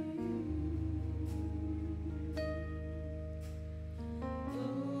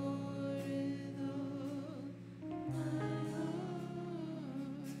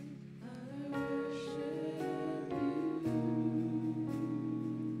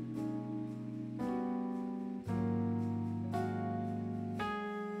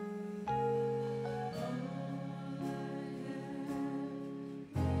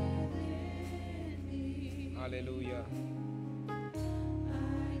 Hallelujah.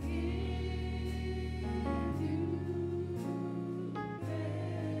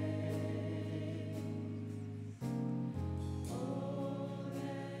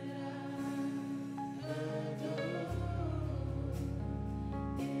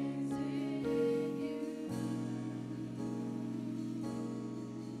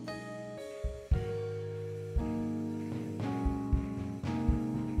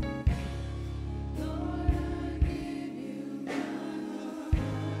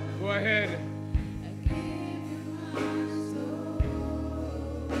 Go ahead.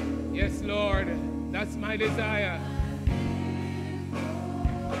 Yes, Lord. That's my desire.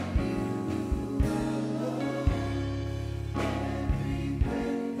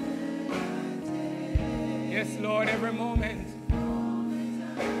 Yes, Lord, every moment.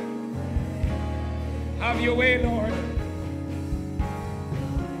 Have your way, Lord.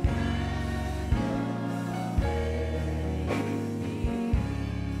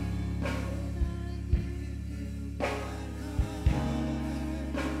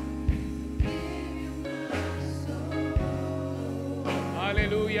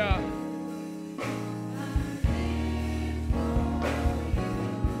 Hallelujah.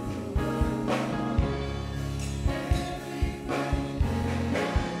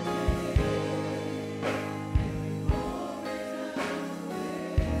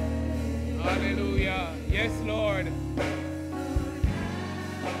 Hallelujah. Yes, Lord.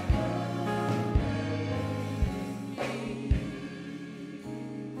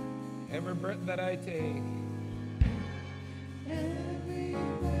 Every breath that I take.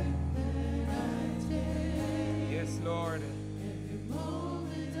 Yes, Lord.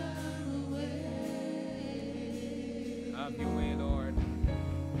 Have your way, Lord.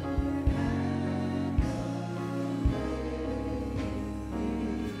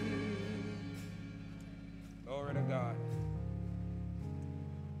 Glory to God.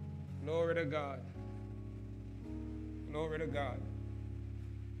 Glory to God. Glory to God.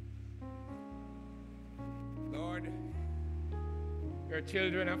 Lord, your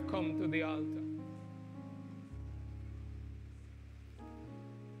children have come to the altar.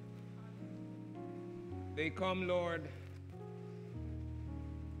 They come, Lord,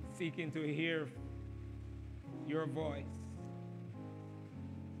 seeking to hear your voice,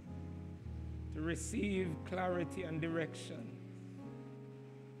 to receive clarity and direction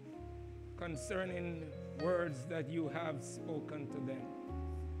concerning words that you have spoken to them.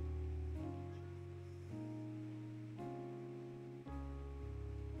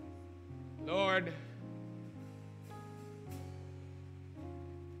 Lord,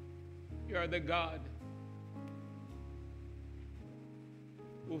 you are the God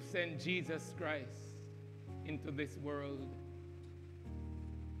who sent Jesus Christ into this world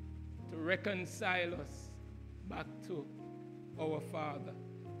to reconcile us back to our Father.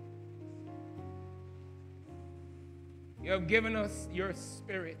 You have given us your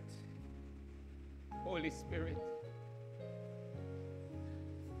Spirit, Holy Spirit.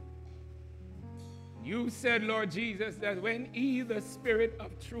 You said, Lord Jesus, that when He, the Spirit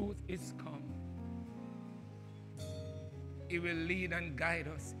of truth, is come, He will lead and guide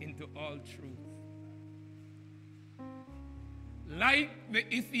us into all truth. Like the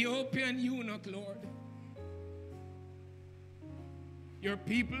Ethiopian eunuch, Lord, your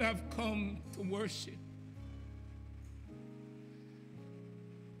people have come to worship.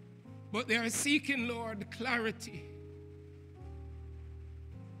 But they are seeking, Lord, clarity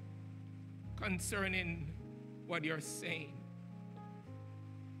concerning what you're saying.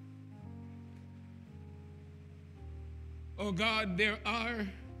 Oh God, there are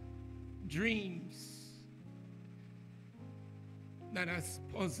dreams that has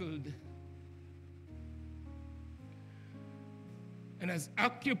puzzled and has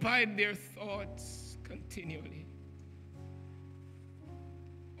occupied their thoughts continually.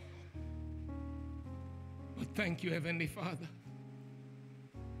 But thank you, Heavenly Father.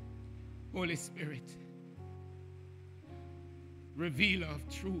 Holy Spirit, revealer of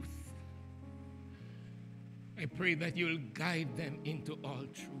truth, I pray that you'll guide them into all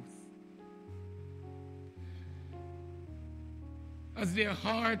truth. As their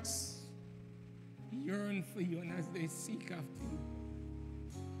hearts yearn for you and as they seek after you,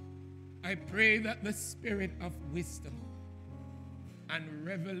 I pray that the spirit of wisdom and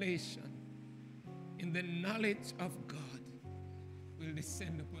revelation in the knowledge of God will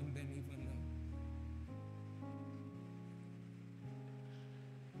descend upon them even now.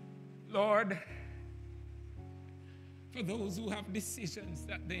 Lord, for those who have decisions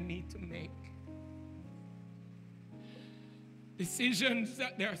that they need to make, decisions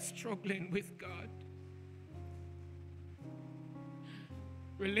that they are struggling with, God,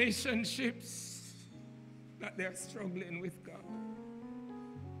 relationships that they are struggling with, God,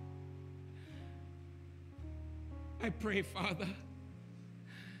 I pray, Father,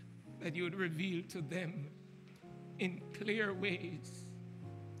 that you would reveal to them in clear ways.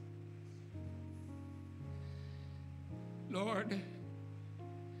 Lord,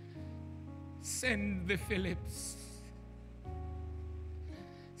 send the Philips.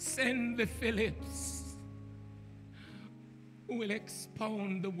 Send the Philips who will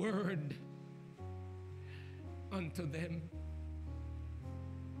expound the word unto them.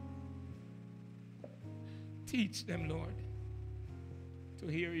 Teach them, Lord, to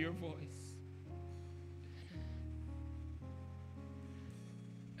hear your voice.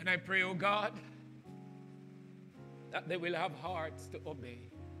 And I pray, oh God, that they will have hearts to obey.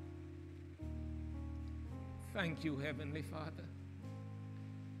 Thank you, Heavenly Father.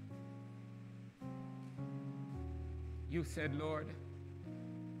 You said, Lord,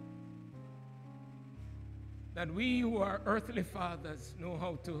 that we who are earthly fathers know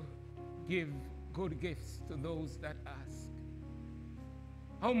how to give good gifts to those that ask.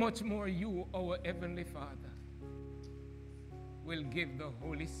 How much more you, our Heavenly Father, will give the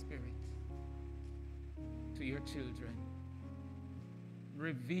Holy Spirit to your children.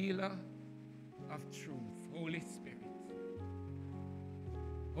 Revealer of truth, Holy Spirit.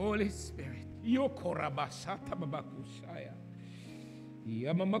 Holy Spirit. Yokorabashata babakushaya.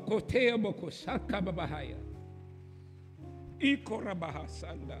 Yamamakotea bokoshaka babahaya.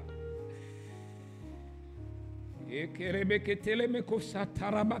 Ikorabahasanda. In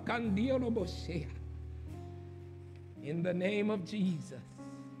the name of Jesus.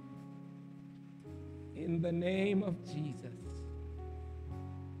 In the name of Jesus.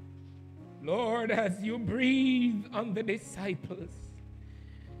 Lord, as you breathe on the disciples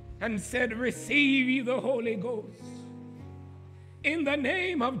and said, receive ye the Holy Ghost. In the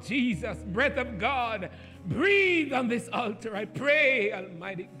name of Jesus, breath of God, breathe on this altar. I pray,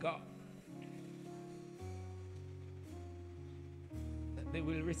 Almighty God, that they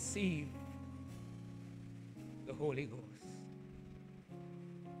will receive the Holy Ghost.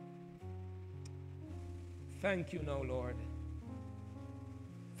 Thank you now, Lord.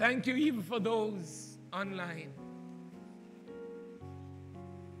 Thank you even for those online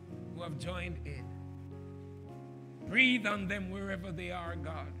who have joined in. Breathe on them wherever they are,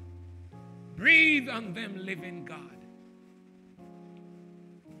 God. Breathe on them, living God.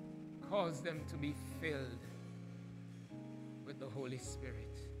 Cause them to be filled with the Holy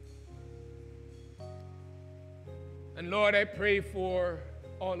Spirit. And Lord, I pray for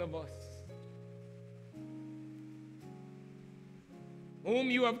all of us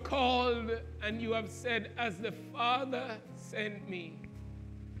whom you have called and you have said, as the Father sent me,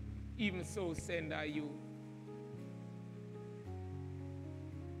 even so send I you.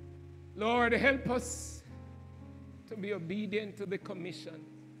 Lord, help us to be obedient to the commission.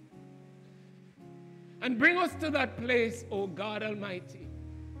 And bring us to that place, O God Almighty,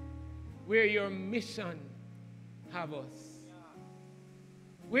 where your mission have us.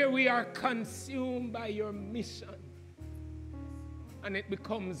 Where we are consumed by your mission. And it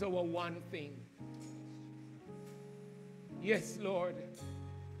becomes our one thing. Yes, Lord.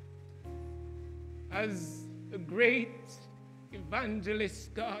 As the great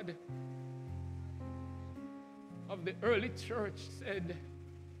evangelist God of the early church said,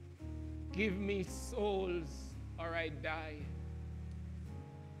 give me souls or I die.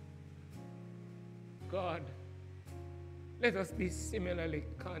 God, let us be similarly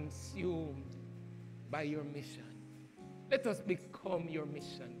consumed by your mission. Let us become your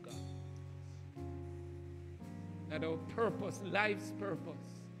mission, God. That our purpose, life's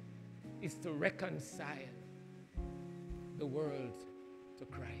purpose, is to reconcile the world to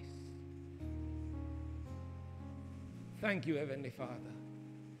Christ. Thank you, Heavenly Father.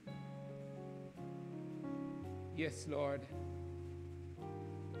 Yes, Lord.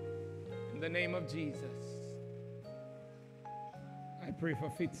 In the name of Jesus, I pray for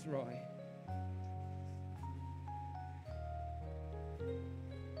Fitzroy.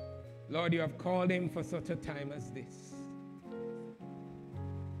 Lord, you have called him for such a time as this.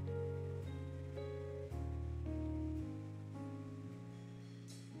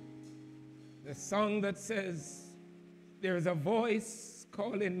 The song that says, there is a voice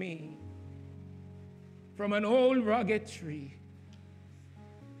calling me from an old rugged tree,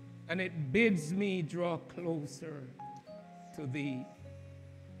 and it bids me draw closer to thee.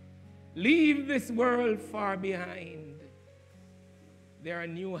 Leave this world far behind. There are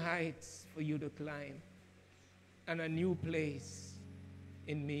new heights for you to climb, and a new place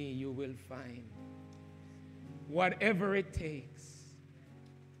in me you will find. Whatever it takes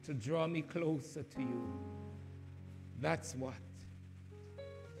to draw me closer to you, that's what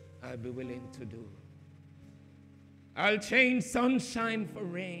I'll be willing to do. I'll change sunshine for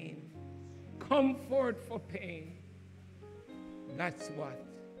rain, comfort for pain. That's what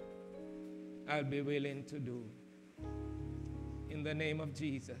I'll be willing to do. In the name of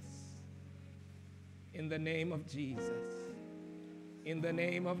Jesus. In the name of Jesus. In the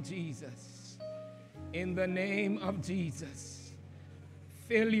name of Jesus. In the name of Jesus.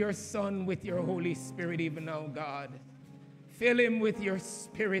 Fill your son with your Holy Spirit even now, God. Fill him with your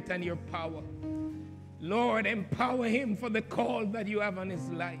spirit and your power. Lord, empower him for the call that you have on his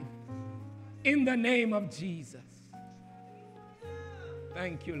life. In the name of Jesus.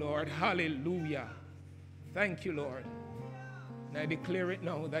 Thank you, Lord. Hallelujah. Thank you, Lord. And I declare it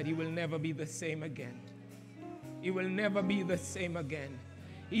now that he will never be the same again. He will never be the same again.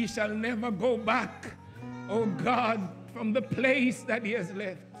 He shall never go back, oh God, from the place that he has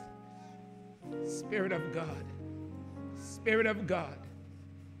left. Spirit of God. Spirit of God.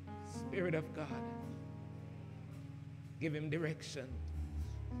 Spirit of God. Give him direction.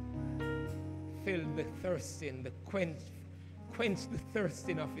 Fill the thirsting, quench the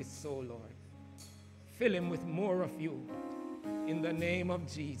thirsting of his soul, Lord. Fill him with more of you in the name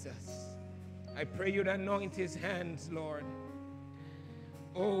of Jesus. I pray you'd anoint his hands, Lord.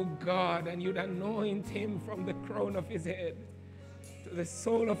 Oh God, and you'd anoint him from the crown of his head to the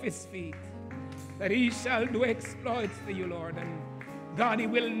sole of his feet, that he shall do exploits for you, Lord. And God, he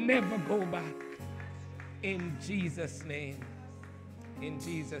will never go back. In Jesus' name. In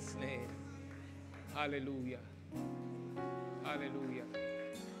Jesus' name. Hallelujah. Hallelujah.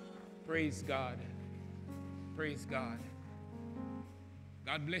 Praise God. Praise God.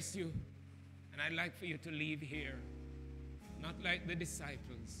 God bless you. And I'd like for you to leave here, not like the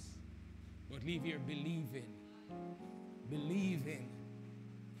disciples, but leave here believing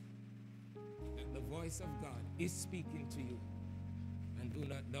that the voice of God is speaking to you, and do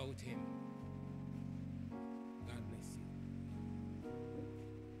not doubt him. God bless you.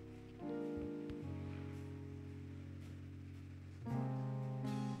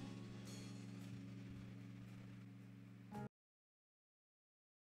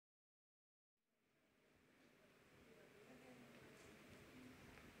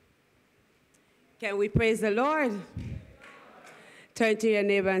 Can we praise the Lord? Turn to your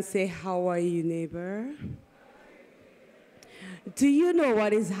neighbor and say, how are you, neighbor? Do you know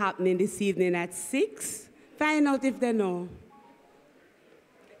what is happening this evening at 6? Find out if they know.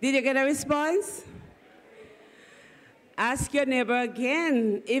 Did you get a response? Ask your neighbor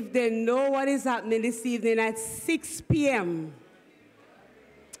again if they know what is happening this evening at 6 p.m.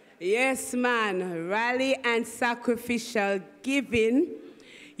 Yes, man. Rally and sacrificial giving.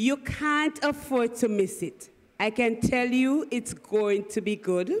 You can't afford to miss it. I can tell you it's going to be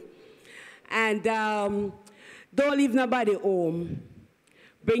good. And don't leave nobody home.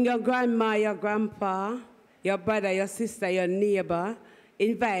 Bring your grandma, your grandpa, your brother, your sister, your neighbor.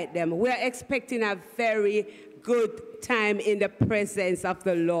 Invite them. We're expecting a very good time in the presence of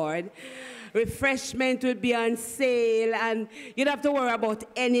the Lord. Refreshment will be on sale, and you don't have to worry about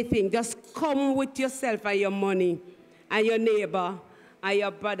anything. Just come with yourself and your money and your neighbor and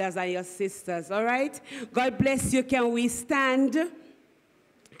your brothers and your sisters, all right? God bless you. Can we stand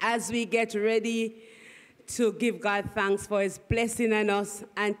as we get ready to give God thanks for his blessing on us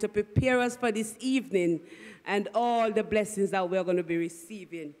and to prepare us for this evening and all the blessings that we're going to be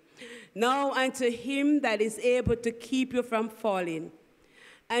receiving. Now unto him that is able to keep you from falling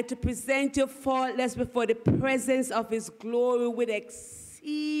and to present you faultless before the presence of his glory with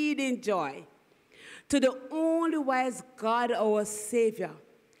exceeding joy. To the only wise God, our Savior,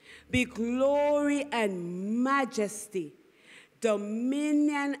 be glory and majesty,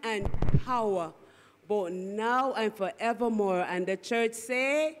 dominion and power, both now and forevermore. And the church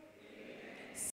say,